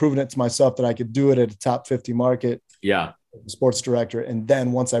kind of proving it to myself that I could do it at a top 50 market. Yeah. Sports director. And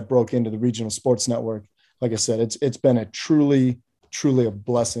then once I broke into the regional sports network, like I said, it's been a truly a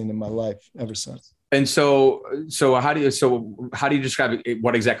blessing in my life ever since. And so how do you describe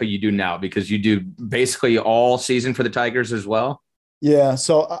what exactly you do now? Because you do basically all season for the Tigers as well. Yeah.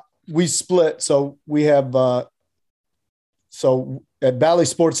 So we split. So we have, so at Bally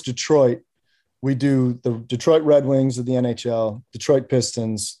Sports Detroit, we do the Detroit Red Wings of the NHL, Detroit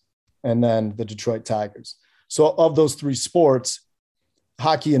Pistons, and then the Detroit Tigers. So of those three sports,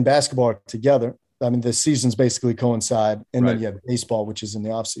 hockey and basketball are together. I mean, the seasons basically coincide. And then you have baseball, which is in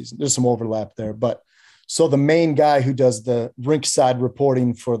the off season. There's some overlap there. But so the main guy who does the rink side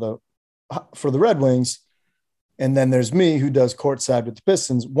reporting for the Red Wings, and then there's me who does courtside with the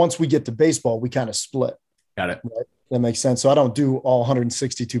Pistons. Once we get to baseball, we kind of split. Got it. Right? That makes sense. So I don't do all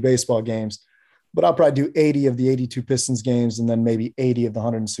 162 baseball games, but I'll probably do 80 of the 82 Pistons games and then maybe 80 of the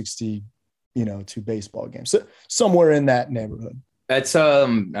 162 baseball games. So somewhere in that neighborhood. That's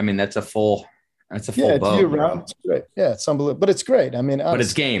that's a full boat. Year round. It's great. Yeah, it's unbelievable. But it's great. I mean, honestly, but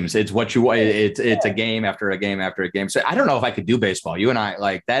it's games. It's what you it's a game after a game after a game. So I don't know if I could do baseball. You and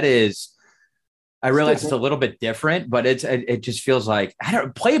I that is. I realize it's a little bit different, but it just feels like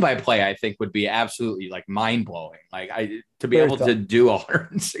play by play. I think would be absolutely like mind blowing. Like to be able to do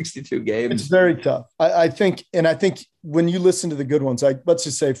 162 games. It's very tough. I think when you listen to the good ones, let's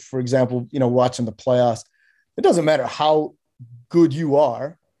just say, for example, watching the playoffs, it doesn't matter how good you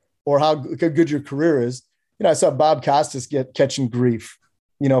are or how good your career is. I saw Bob Costas catching grief,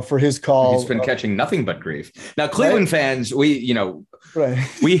 for his call. He's been catching nothing but grief. Now, Cleveland fans, we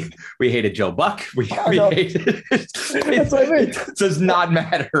hated Joe Buck. We hated it does not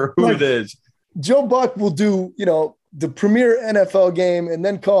matter who it is. Joe Buck will do, the premier NFL game and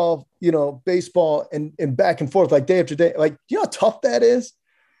then call, baseball and back and forth like day after day. Like, you know how tough that is?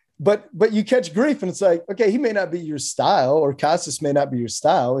 But you catch grief and it's like, okay, he may not be your style, or Costas may not be your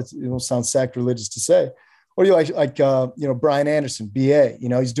style. It won't sound sacrilegious to say. Or you like Brian Anderson, BA,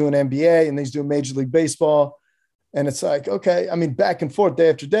 he's doing NBA and he's doing Major League Baseball. And it's like, okay, I mean, back and forth day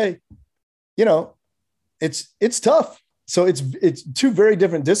after day, it's tough. So it's two very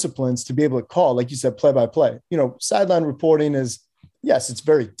different disciplines to be able to call, like you said, play by play. Sideline reporting is, yes, it's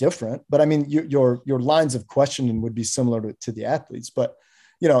very different, but I mean, your lines of questioning would be similar to the athletes. But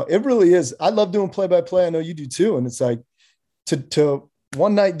it really is. I love doing play by play. I know you do too. And it's like to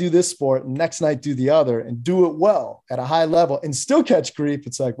one night do this sport, next night do the other, and do it well at a high level and still catch grief.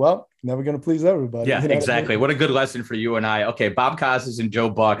 It's like, well, never going to please everybody. Yeah, exactly. What a good lesson for you and I. Okay, Bob Costas and Joe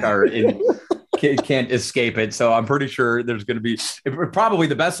Buck are can't escape it. So I'm pretty sure there's going to be probably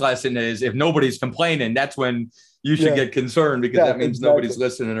the best lesson is if nobody's complaining, that's when you should get concerned, because that means nobody's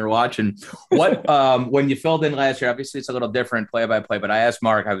listening or watching. What when you filled in last year, obviously it's a little different play by play, but I asked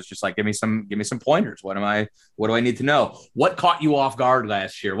Mark, I was just like, give me some pointers. What do I need to know? What caught you off guard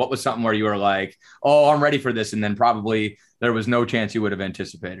last year? What was something where you were like, oh, I'm ready for this, and then probably there was no chance you would have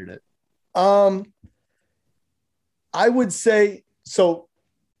anticipated it? I would say so.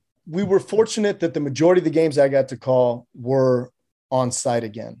 We were fortunate that the majority of the games I got to call were on site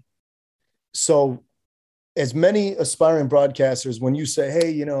again. So as many aspiring broadcasters, when you say,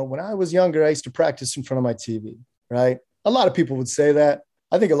 hey, when I was younger, I used to practice in front of my TV, right? A lot of people would say that.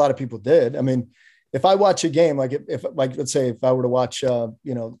 I think a lot of people did. I mean, if I watch a game, let's say if I were to watch,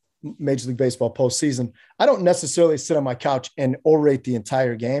 Major League Baseball postseason, I don't necessarily sit on my couch and orate the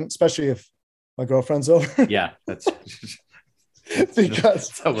entire game, especially if my girlfriend's over. Yeah, that's because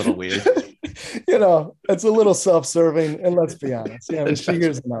it's a little weird. It's a little self-serving, and let's be honest, she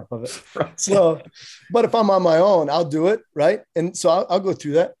hears enough of it. Right. So, but if I'm on my own, I'll do it, right? And so I'll go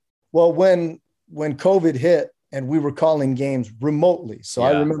through that. Well, when COVID hit and we were calling games remotely, so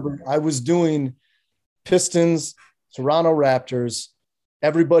I remember I was doing Pistons, Toronto Raptors.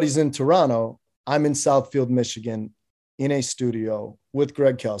 Everybody's in Toronto. I'm in Southfield, Michigan, in a studio with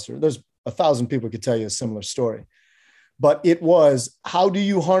Greg Kelser. There's 1,000 people could tell you a similar story. But it was, how do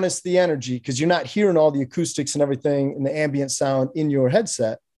you harness the energy? Because you're not hearing all the acoustics and everything and the ambient sound in your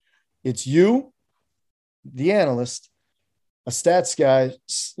headset. It's you, the analyst, a stats guy,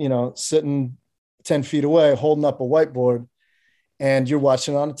 sitting 10 feet away, holding up a whiteboard, and you're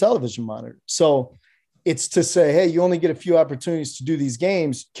watching on a television monitor. So it's to say, hey, you only get a few opportunities to do these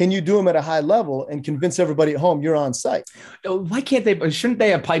games. Can you do them at a high level and convince everybody at home you're on site? Why can't they? Shouldn't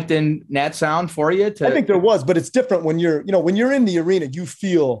they have piped in Nat sound for you? I think there was, but it's different when you're in the arena, you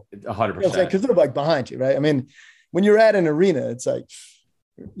feel 100% because they're like behind you, right? I mean, when you're at an arena, it's like,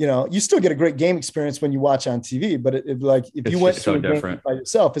 you still get a great game experience when you watch on TV, but if you went to a game by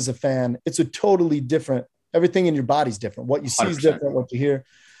yourself as a fan, it's a totally different. Everything in your body's different. What you see 100%. Is different. What you hear.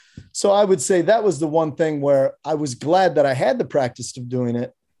 So I would say that was the one thing where I was glad that I had the practice of doing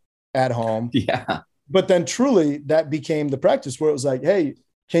it at home. Yeah. But then truly that became the practice where it was like, hey,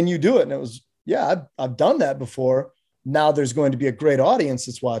 can you do it? And it was, yeah, I've done that before. Now there's going to be a great audience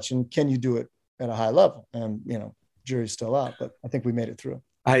that's watching. Can you do it at a high level? And, jury's still out, but I think we made it through.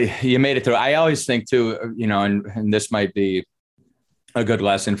 You made it through. I always think too, and this might be a good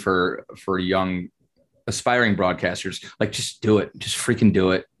lesson for young aspiring broadcasters, like just do it, just freaking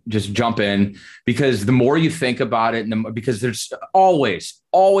do it. Just jump in, because the more you think about it, because there's always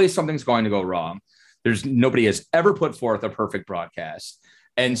something's going to go wrong. Nobody has ever put forth a perfect broadcast.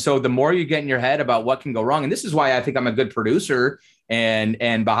 And so the more you get in your head about what can go wrong, and this is why I think I'm a good producer and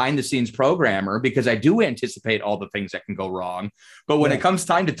behind the scenes programmer, because I do anticipate all the things that can go wrong. But when it comes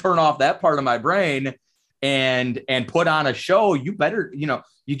time to turn off that part of my brain and put on a show, you better,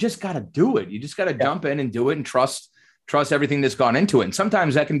 you just got to do it. You just got to jump in and do it and trust everything that's gone into it. And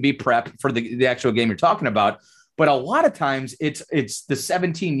sometimes that can be prep for the actual game you're talking about. But a lot of times it's the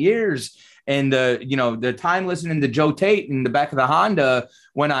 17 years and the time listening to Joe Tate in the back of the Honda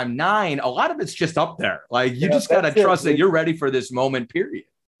when I'm 9, a lot of it's just up there. Like you just got to trust that you're ready for this moment, period.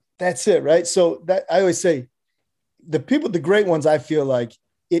 That's it. Right. So that I always say the great ones, I feel like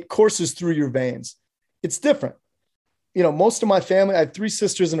it courses through your veins. It's different. Most of my family, I have 3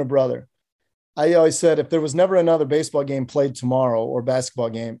 sisters and a brother. I always said, if there was never another baseball game played tomorrow or basketball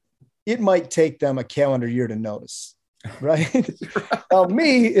game, it might take them a calendar year to notice. Right.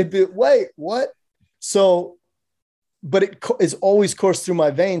 Me, it'd be, wait, what? So, but it is always coursed through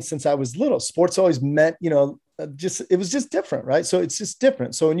my veins since I was little. Sports always meant, it was just different. Right. So it's just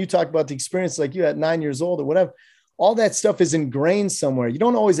different. So when you talk about the experience, like you at 9 years old or whatever, all that stuff is ingrained somewhere. You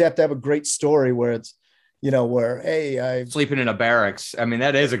don't always have to have a great story where it's, where, hey, I'm sleeping in a barracks. I mean,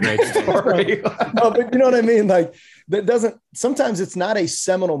 that is a great story. No, but you know what I mean? Like sometimes it's not a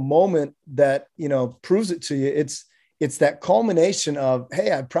seminal moment that, proves it to you. It's that culmination of,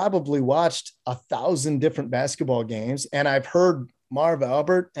 hey, I probably watched 1,000 different basketball games and I've heard Marv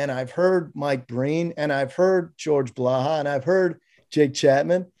Albert and I've heard Mike Breen and I've heard George Blaha and I've heard Jake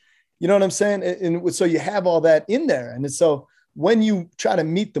Chapman. You know what I'm saying? And so you have all that in there. And so when you try to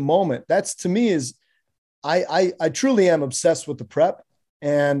meet the moment, that's to me is, I truly am obsessed with the prep.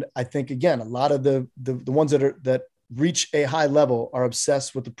 And I think, again, a lot of the ones that reach a high level are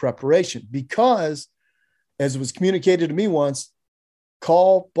obsessed with the preparation because, as it was communicated to me once,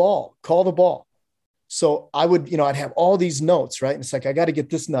 call the ball. So I would, I'd have all these notes, right? And it's like, I got to get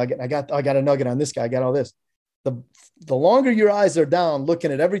this nugget. I got a nugget on this guy. I got all this. The longer your eyes are down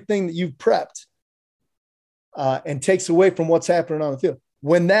looking at everything that you've prepped and takes away from what's happening on the field,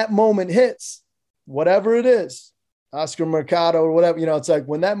 when that moment hits, whatever it is, Oscar Mercado or whatever, it's like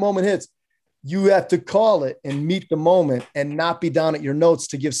when that moment hits, you have to call it and meet the moment and not be down at your notes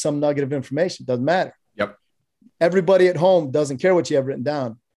to give some nugget of information. Doesn't matter. Yep. Everybody at home doesn't care what you have written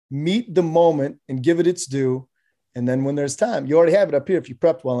down. Meet the moment and give it its due. And then when there's time, you already have it up here. If you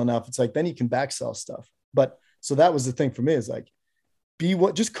prepped well enough, it's like, then you can back sell stuff. But so that was the thing for me is like,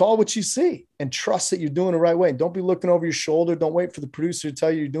 just call what you see and trust that you're doing the right way. Don't be looking over your shoulder. Don't wait for the producer to tell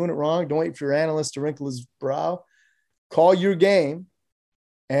you you're doing it wrong. Don't wait for your analyst to wrinkle his brow. Call your game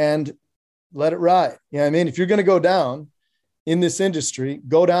and let it ride. You know what I mean? If you're going to go down in this industry,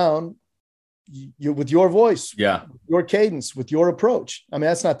 go down with your voice, your cadence, with your approach. I mean,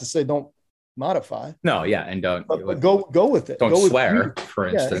 that's not to say don't modify. No, yeah, and don't go with it. Don't swear, for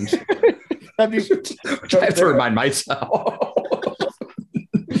instance. I have to remind myself.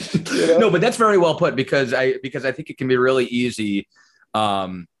 No, but that's very well put because I think it can be really easy.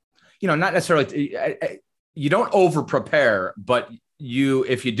 Not necessarily. You don't over prepare, but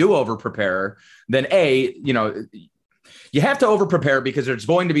if you do over prepare, then you have to over prepare because there's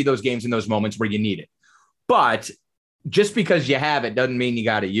going to be those games and those moments where you need it. But just because you have it doesn't mean you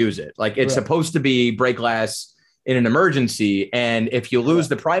got to use it. Like it's supposed to be break glass in an emergency. And if you lose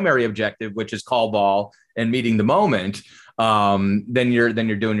the primary objective, which is call ball and meeting the moment, then you're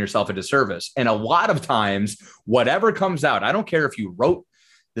doing yourself a disservice. And a lot of times, whatever comes out, I don't care if you wrote,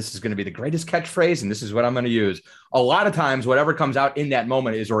 this is going to be the greatest catchphrase, and this is what I'm going to use. A lot of times, whatever comes out in that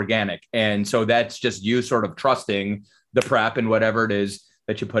moment is organic. And so that's just you sort of trusting the prep and whatever it is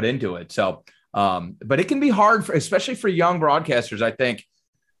that you put into it. So But it can be hard especially for young broadcasters. I think,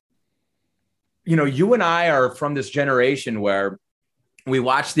 you and I are from this generation where we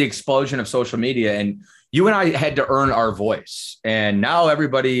watched the explosion of social media, and you and I had to earn our voice. And now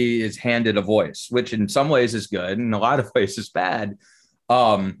everybody is handed a voice, which in some ways is good and a lot of ways is bad.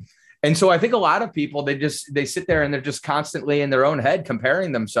 And so I think a lot of people, they sit there and they're just constantly in their own head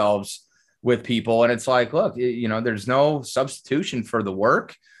comparing themselves with people. And it's like, look, there's no substitution for the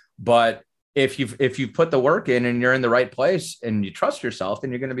work, but if you put the work in and you're in the right place and you trust yourself, then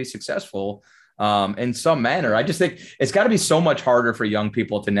you're going to be successful in some manner. I just think it's got to be so much harder for young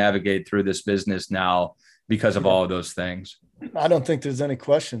people to navigate through this business now because of all of those things. I don't think there's any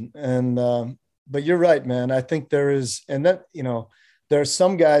question. And, but you're right, man. I think there is, and that, there are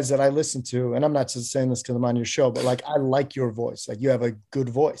some guys that I listen to, and I'm not just saying this because I'm on your show, but like, I like your voice. Like, you have a good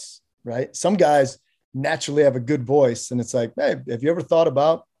voice, right? Some guys naturally have a good voice, and it's like, hey, have you ever thought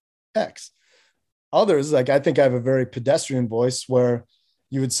about X? Others, like, I think I have a very pedestrian voice where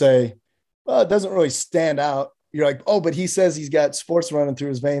you would say, well, it doesn't really stand out. You're like, oh, but he says he's got sports running through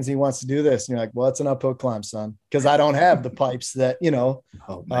his veins. He wants to do this. And you're like, well, it's an uphill climb, son, because I don't have the pipes that,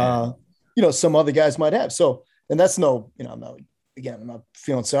 some other guys might have. So, and that's I'm not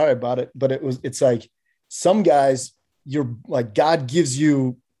feeling sorry about it, but it's like some guys, you're like, God gives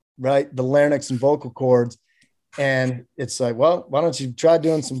you, right, the larynx and vocal cords. And it's like, well, why don't you try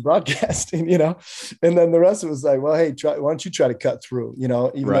doing some broadcasting, And then the rest of it was like, well, hey, why don't you try to cut through,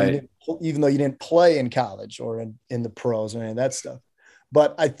 even though you didn't play in college or in the pros or any of that stuff.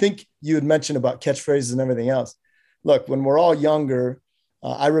 But I think you had mentioned about catchphrases and everything else. Look, when we're all younger,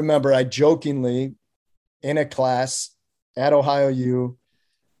 I remember I jokingly in a class at Ohio U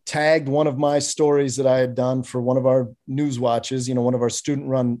tagged one of my stories that I had done for one of our news watches, one of our student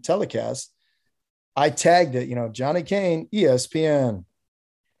run telecasts. I tagged it, Johnny Kane, ESPN.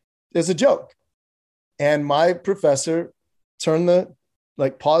 There's a joke. And my professor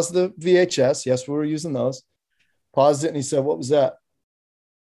paused the VHS. Yes, we were using those. Paused it. And he said, what was that?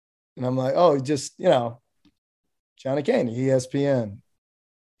 And I'm like, oh, just, Johnny Kane, ESPN.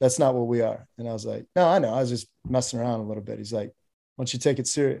 That's not what we are. And I was like, no, I know. I was just messing around a little bit. He's like, why don't you take it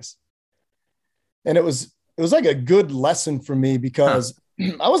serious? And it was like a good lesson for me because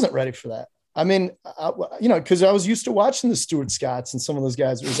I wasn't ready for that. I mean, because I was used to watching the Stuart Scotts and some of those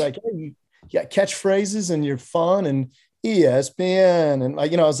guys. It was like, hey, you got catchphrases and you're fun and ESPN and I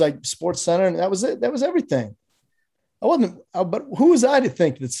was like Sports Center, and that was it. That was everything. But who was I to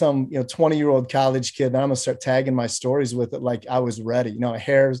think that some 20-year-old college kid, and I'm gonna start tagging my stories with it like I was ready.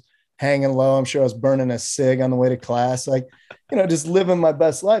 Hair's hanging low. I'm sure I was burning a cig on the way to class, like just living my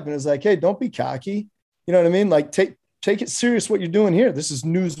best life. And it was like, hey, don't be cocky. You know what I mean? Like take it serious what you're doing here. This is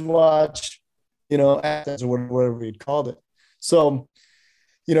Newswatch. Or whatever you'd called it. So,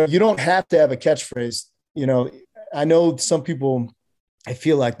 you don't have to have a catchphrase. I know some people, I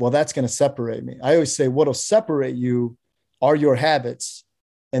feel like, well, that's going to separate me. I always say what'll separate you are your habits.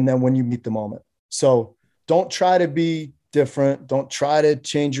 And then when you meet the moment. So don't try to be different. Don't try to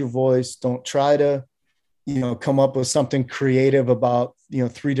change your voice. Don't try to, come up with something creative about,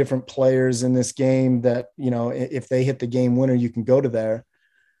 3 different players in this game that, if they hit the game winner, you can go to there.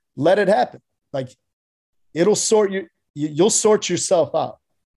 Let it happen. Like it'll you'll sort yourself out.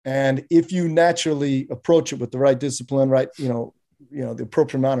 And if you naturally approach it with the right discipline, right, the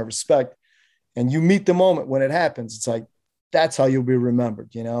appropriate amount of respect, and you meet the moment when it happens, it's like, that's how you'll be remembered,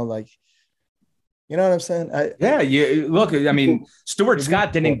 like, you know what I'm saying? Stuart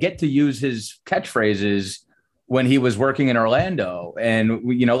Scott didn't get to use his catchphrases when he was working in Orlando. And,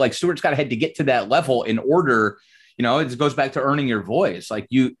 like Stuart Scott had to get to that level in order, it goes back to earning your voice. Like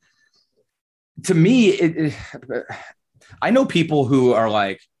to me, I know people who are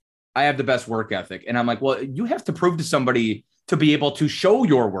like, I have the best work ethic. And I'm like, well, you have to prove to somebody to be able to show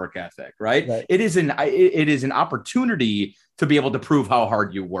your work ethic, right? It is an opportunity to be able to prove how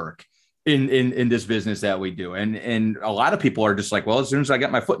hard you work in this business that we do. And a lot of people are just like, well, as soon as I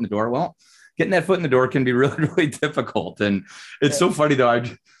get my foot in the door, well, getting that foot in the door can be really, really difficult. And it's so funny though.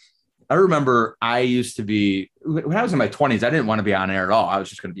 I remember I used to be, when I was in my 20s, I didn't want to be on air at all. I was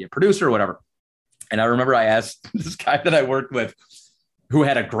just going to be a producer or whatever. And I remember I asked this guy that I worked with who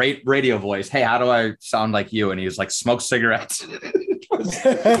had a great radio voice, hey, how do I sound like you? And he was like, smoke cigarettes. And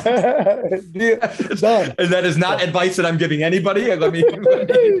that is not advice that I'm giving anybody. Let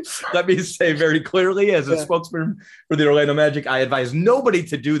me say very clearly, as a spokesman for the Orlando Magic, I advise nobody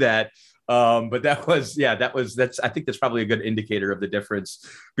to do that. But that's I think that's probably a good indicator of the difference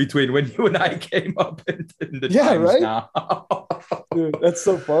between when you and I came up in the times right now. Dude, that's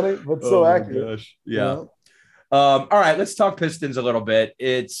so funny, but so accurate. Gosh. Yeah. All right, let's talk Pistons a little bit.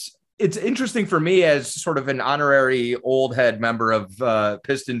 It's it's interesting for me as sort of an honorary old head member of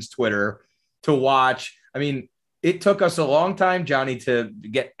Pistons Twitter to watch. I mean, it took us a long time, Johnny, to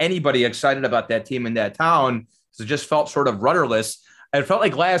get anybody excited about that team in that town. So it just felt sort of rudderless. It felt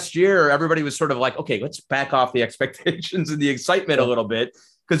like last year, everybody was sort of like, okay, let's back off the expectations and the excitement a little bit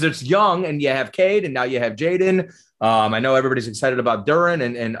because it's young and you have Cade and now you have Jaden. I know everybody's excited about Duren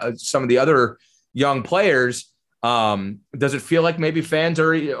and some of the other young players. Does it feel like maybe fans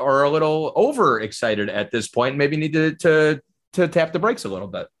are a little overexcited at this point? Maybe need to tap the brakes a little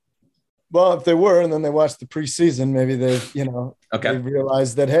bit. Well, if they were, and then they watched the preseason, maybe they, Okay. they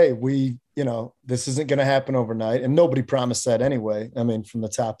realized that, hey, this isn't going to happen overnight. And nobody promised that anyway. I mean, from the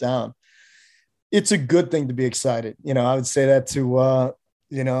top down, it's a good thing to be excited. I would say that to,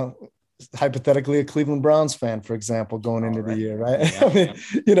 hypothetically a Cleveland Browns fan, for example, going into the year, right? Yeah. I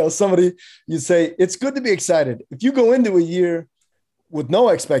mean, somebody, you say it's good to be excited. If you go into a year with no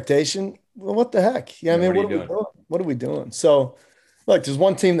expectation, well, what the heck? Yeah. I mean, what are we doing? So, look, there's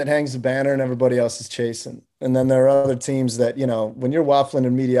one team that hangs the banner and everybody else is chasing. And then there are other teams that, when you're waffling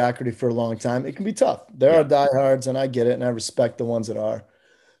in mediocrity for a long time, it can be tough. There are diehards, and I get it, and I respect the ones that are.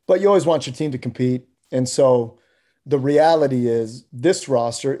 But you always want your team to compete. And so the reality is this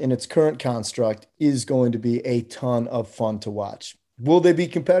roster in its current construct is going to be a ton of fun to watch. Will they be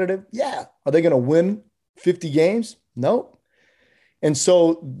competitive? Yeah. Are they going to win 50 games? No. And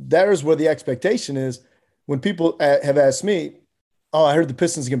so there's where the expectation is. When people have asked me, oh, I heard the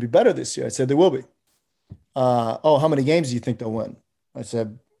Pistons are going to be better this year. I said, they will be. How many games do you think they'll win? I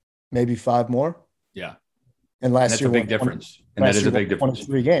said, maybe 5 more. Yeah. And last year, that's a big difference. And that is a big difference.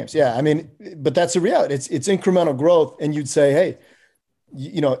 23 games. Yeah. I mean, but that's a reality. It's incremental growth. And you'd say, hey,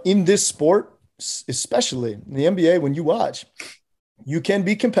 in this sport, especially in the NBA, when you watch, you can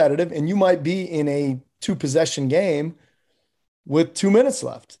be competitive and you might be in a 2-possession game with 2 minutes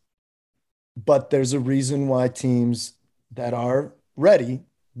left. But there's a reason why teams that are ready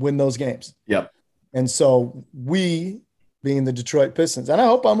win those games. Yep. And so we, being the Detroit Pistons, and I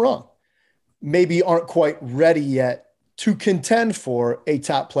hope I'm wrong, maybe aren't quite ready yet to contend for a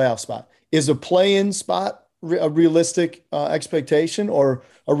top playoff spot. Is a play-in spot a realistic expectation or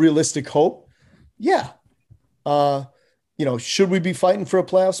a realistic hope? Yeah. Should we be fighting for a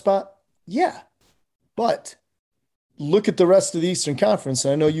playoff spot? Yeah. But look at the rest of the Eastern Conference,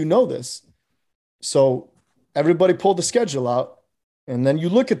 and I know you know this. So everybody pulled the schedule out, and then you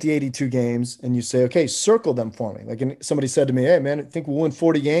look at the 82 games and you say, okay, circle them for me. Like somebody said to me, hey, man, I think we'll win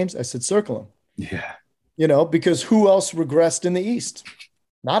 40 games. I said, circle them. Yeah. Because who else regressed in the East?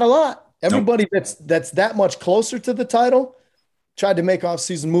 Not a lot. Everybody that's that much closer to the title tried to make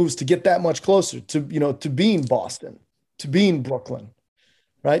off-season moves to get that much closer to being Boston, to being Brooklyn,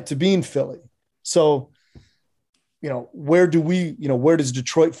 right? To being Philly. So, where does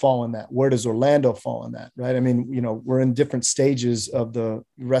Detroit fall in that? Where does Orlando fall in that? Right. I mean, we're in different stages of the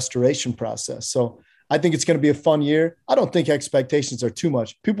restoration process. So I think it's going to be a fun year. I don't think expectations are too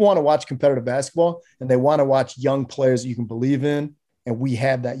much. People want to watch competitive basketball and they want to watch young players that you can believe in. And we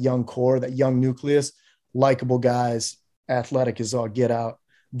have that young core, that young nucleus, likable guys, athletic as all get out,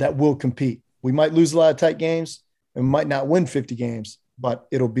 that will compete. We might lose a lot of tight games and might not win 50 games, but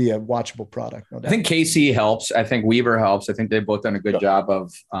it'll be a watchable product. No doubt. I think KC helps. I think Weaver helps. I think they've both done a good job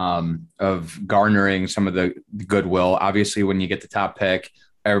of garnering some of the goodwill. Obviously, when you get the top pick,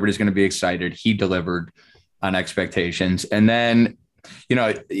 everybody's going to be excited. He delivered on expectations. And then,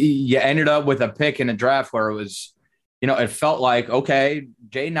 you ended up with a pick in a draft where it was, it felt like, okay,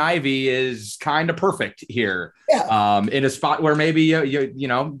 Jaden Ivey is kind of perfect here. Yeah. In a spot where maybe,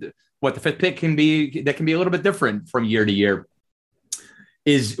 what the 5th pick can be, that can be a little bit different from year to year.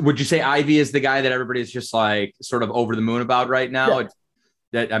 Would you say Ivey is the guy that everybody's just like sort of over the moon about right now?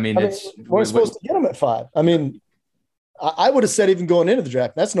 Yeah. We're supposed to get him at 5. I mean, I would have said even going into the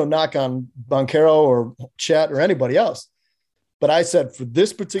draft, that's no knock on Banchero or Chet or anybody else. But I said for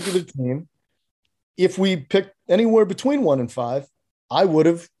this particular team, if we picked anywhere between 1 and 5, I would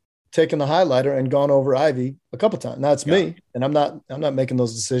have taken the highlighter and gone over Ivey a couple of times. Now it's me, and I'm not making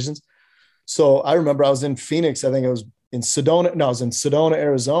those decisions. So I remember I was in Phoenix. I think it was in Sedona. No, I was in Sedona,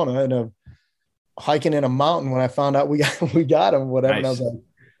 Arizona, and hiking in a mountain when I found out we got him, whatever. Nice. And I was like,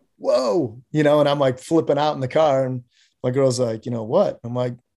 whoa, and I'm like flipping out in the car, and my girl's like, what? I'm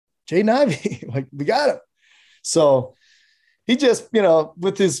like, Jaden Ivey, like, we got him. So he just,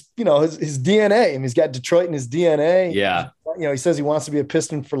 with his DNA, I mean, he's got Detroit in his DNA. Yeah. He says he wants to be a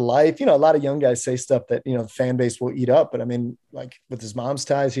Piston for life. A lot of young guys say stuff that, the fan base will eat up. But I mean, like with his mom's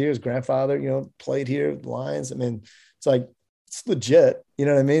ties here, his grandfather, played here, the Lions. I mean, it's like, it's legit. You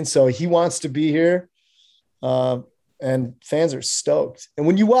know what I mean? So he wants to be here. and fans are stoked. And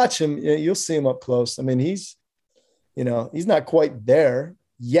when you watch him, you'll see him up close. I mean, he's not quite there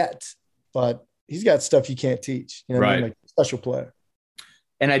yet, but he's got stuff you can't teach. You know what I mean? Like, special player.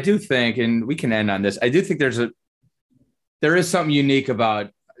 And I do think, and we can end on this, I do think there is something unique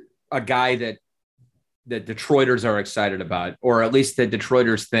about a guy that Detroiters are excited about, or at least that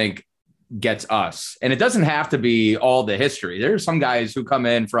Detroiters think gets us. And it doesn't have to be all the history. There's some guys who come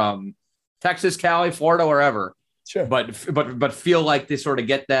in from Texas, Cali, Florida, wherever, sure, but feel like they sort of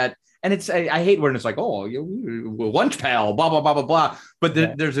get that. And I hate when it's like, oh, lunch pal, blah, blah, blah, blah, blah. But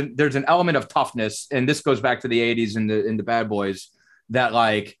there's an element of toughness. And this goes back to the 80s and the Bad Boys, that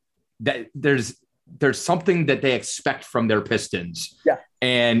like that there's something that they expect from their Pistons. Yeah.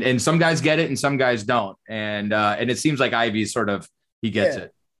 And some guys get it and some guys don't. And it seems like Ivey's he gets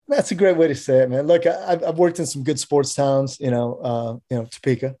it. That's a great way to say it, man. Look, I've worked in some good sports towns,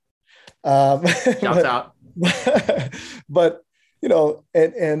 Topeka. Shouts out. But,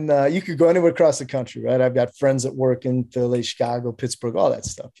 and you could go anywhere across the country, right? I've got friends that work in Philly, Chicago, Pittsburgh, all that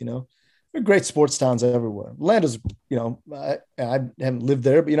stuff, There are great sports towns everywhere. Atlanta's, I haven't lived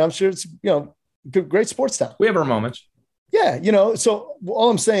there, but, I'm sure it's, great sports town. We have our moments. Yeah. So all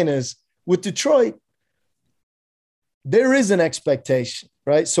I'm saying is with Detroit, there is an expectation,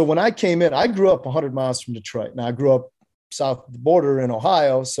 right? So when I came in, I grew up 100 miles from Detroit. Now I grew up south of the border in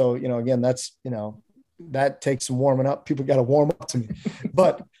Ohio. So, again, that's, that takes some warming up. People got to warm up to me.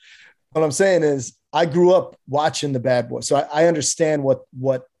 But what I'm saying is I grew up watching the Bad Boys. So I understand what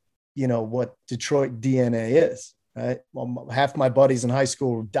Detroit DNA is, right? Well, half my buddies in high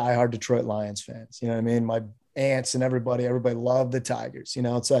school were diehard Detroit Lions fans. You know what I mean? My aunts and everybody loved the Tigers.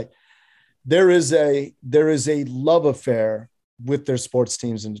 It's like there is a love affair with their sports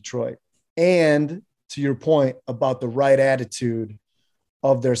teams in Detroit. And to your point about the right attitude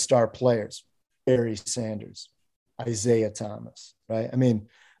of their star players, Barry Sanders, Isaiah Thomas, right? I mean,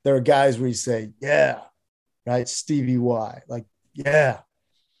 there are guys where you say, yeah, right? Stevie Y, like, yeah.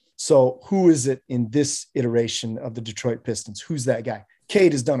 So who is it in this iteration of the Detroit Pistons? Who's that guy?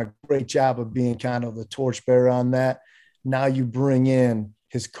 Cade has done a great job of being kind of the torchbearer on that. Now you bring in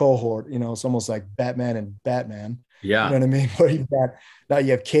his cohort, it's almost like Batman and Batman. Yeah. You know what I mean? Where now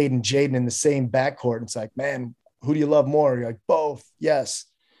you have Cade and Jaden in the same backcourt. And it's like, man, who do you love more? You're like, both. Yes.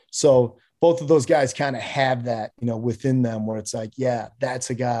 So both of those guys kind of have that, within them where it's like, yeah,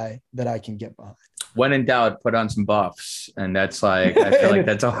 that's a guy that I can get behind. When in doubt, put on some buffs. And that's like, I feel like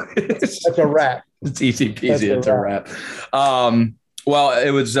that's all. That's a wrap. It's easy peasy. It's a wrap. Well,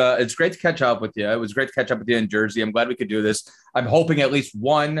 it's great to catch up with you. It was great to catch up with you in Jersey. I'm glad we could do this. I'm hoping at least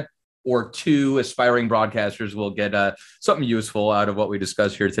one or two aspiring broadcasters will get something useful out of what we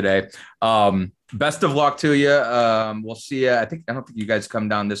discussed here today. Best of luck to you. We'll see you. I don't think you guys come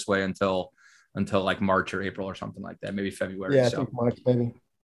down this way until like March or April or something like that. Maybe February. Yeah, I think March, maybe.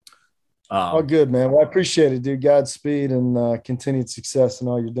 All good, man. Well, I appreciate it, dude. Godspeed and continued success in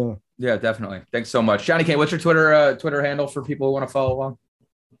all you're doing. Yeah, definitely. Thanks so much. Johnny Kane, what's your Twitter handle for people who want to follow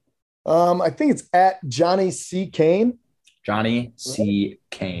along? I think it's at Johnny C. Kane. Johnny C.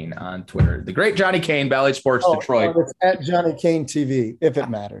 Kane on Twitter. The great Johnny Kane, Bally Sports Detroit. It's at Johnny Kane TV, if it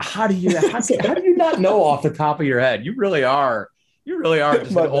matters. How do you not know off the top of your head? You really are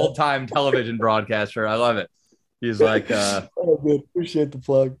just an old-time television broadcaster. I love it. He's like oh, good. Appreciate the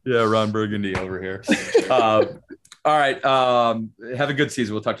plug. Yeah, Ron Burgundy over here. All right. Have a good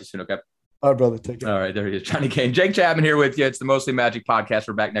season. We'll talk to you soon, okay? All right, brother. Take care. All right, there he is. Johnny Kane. Jake Chapman here with you. It's the Mostly Magic podcast.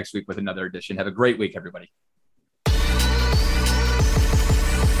 We're back next week with another edition. Have a great week, everybody.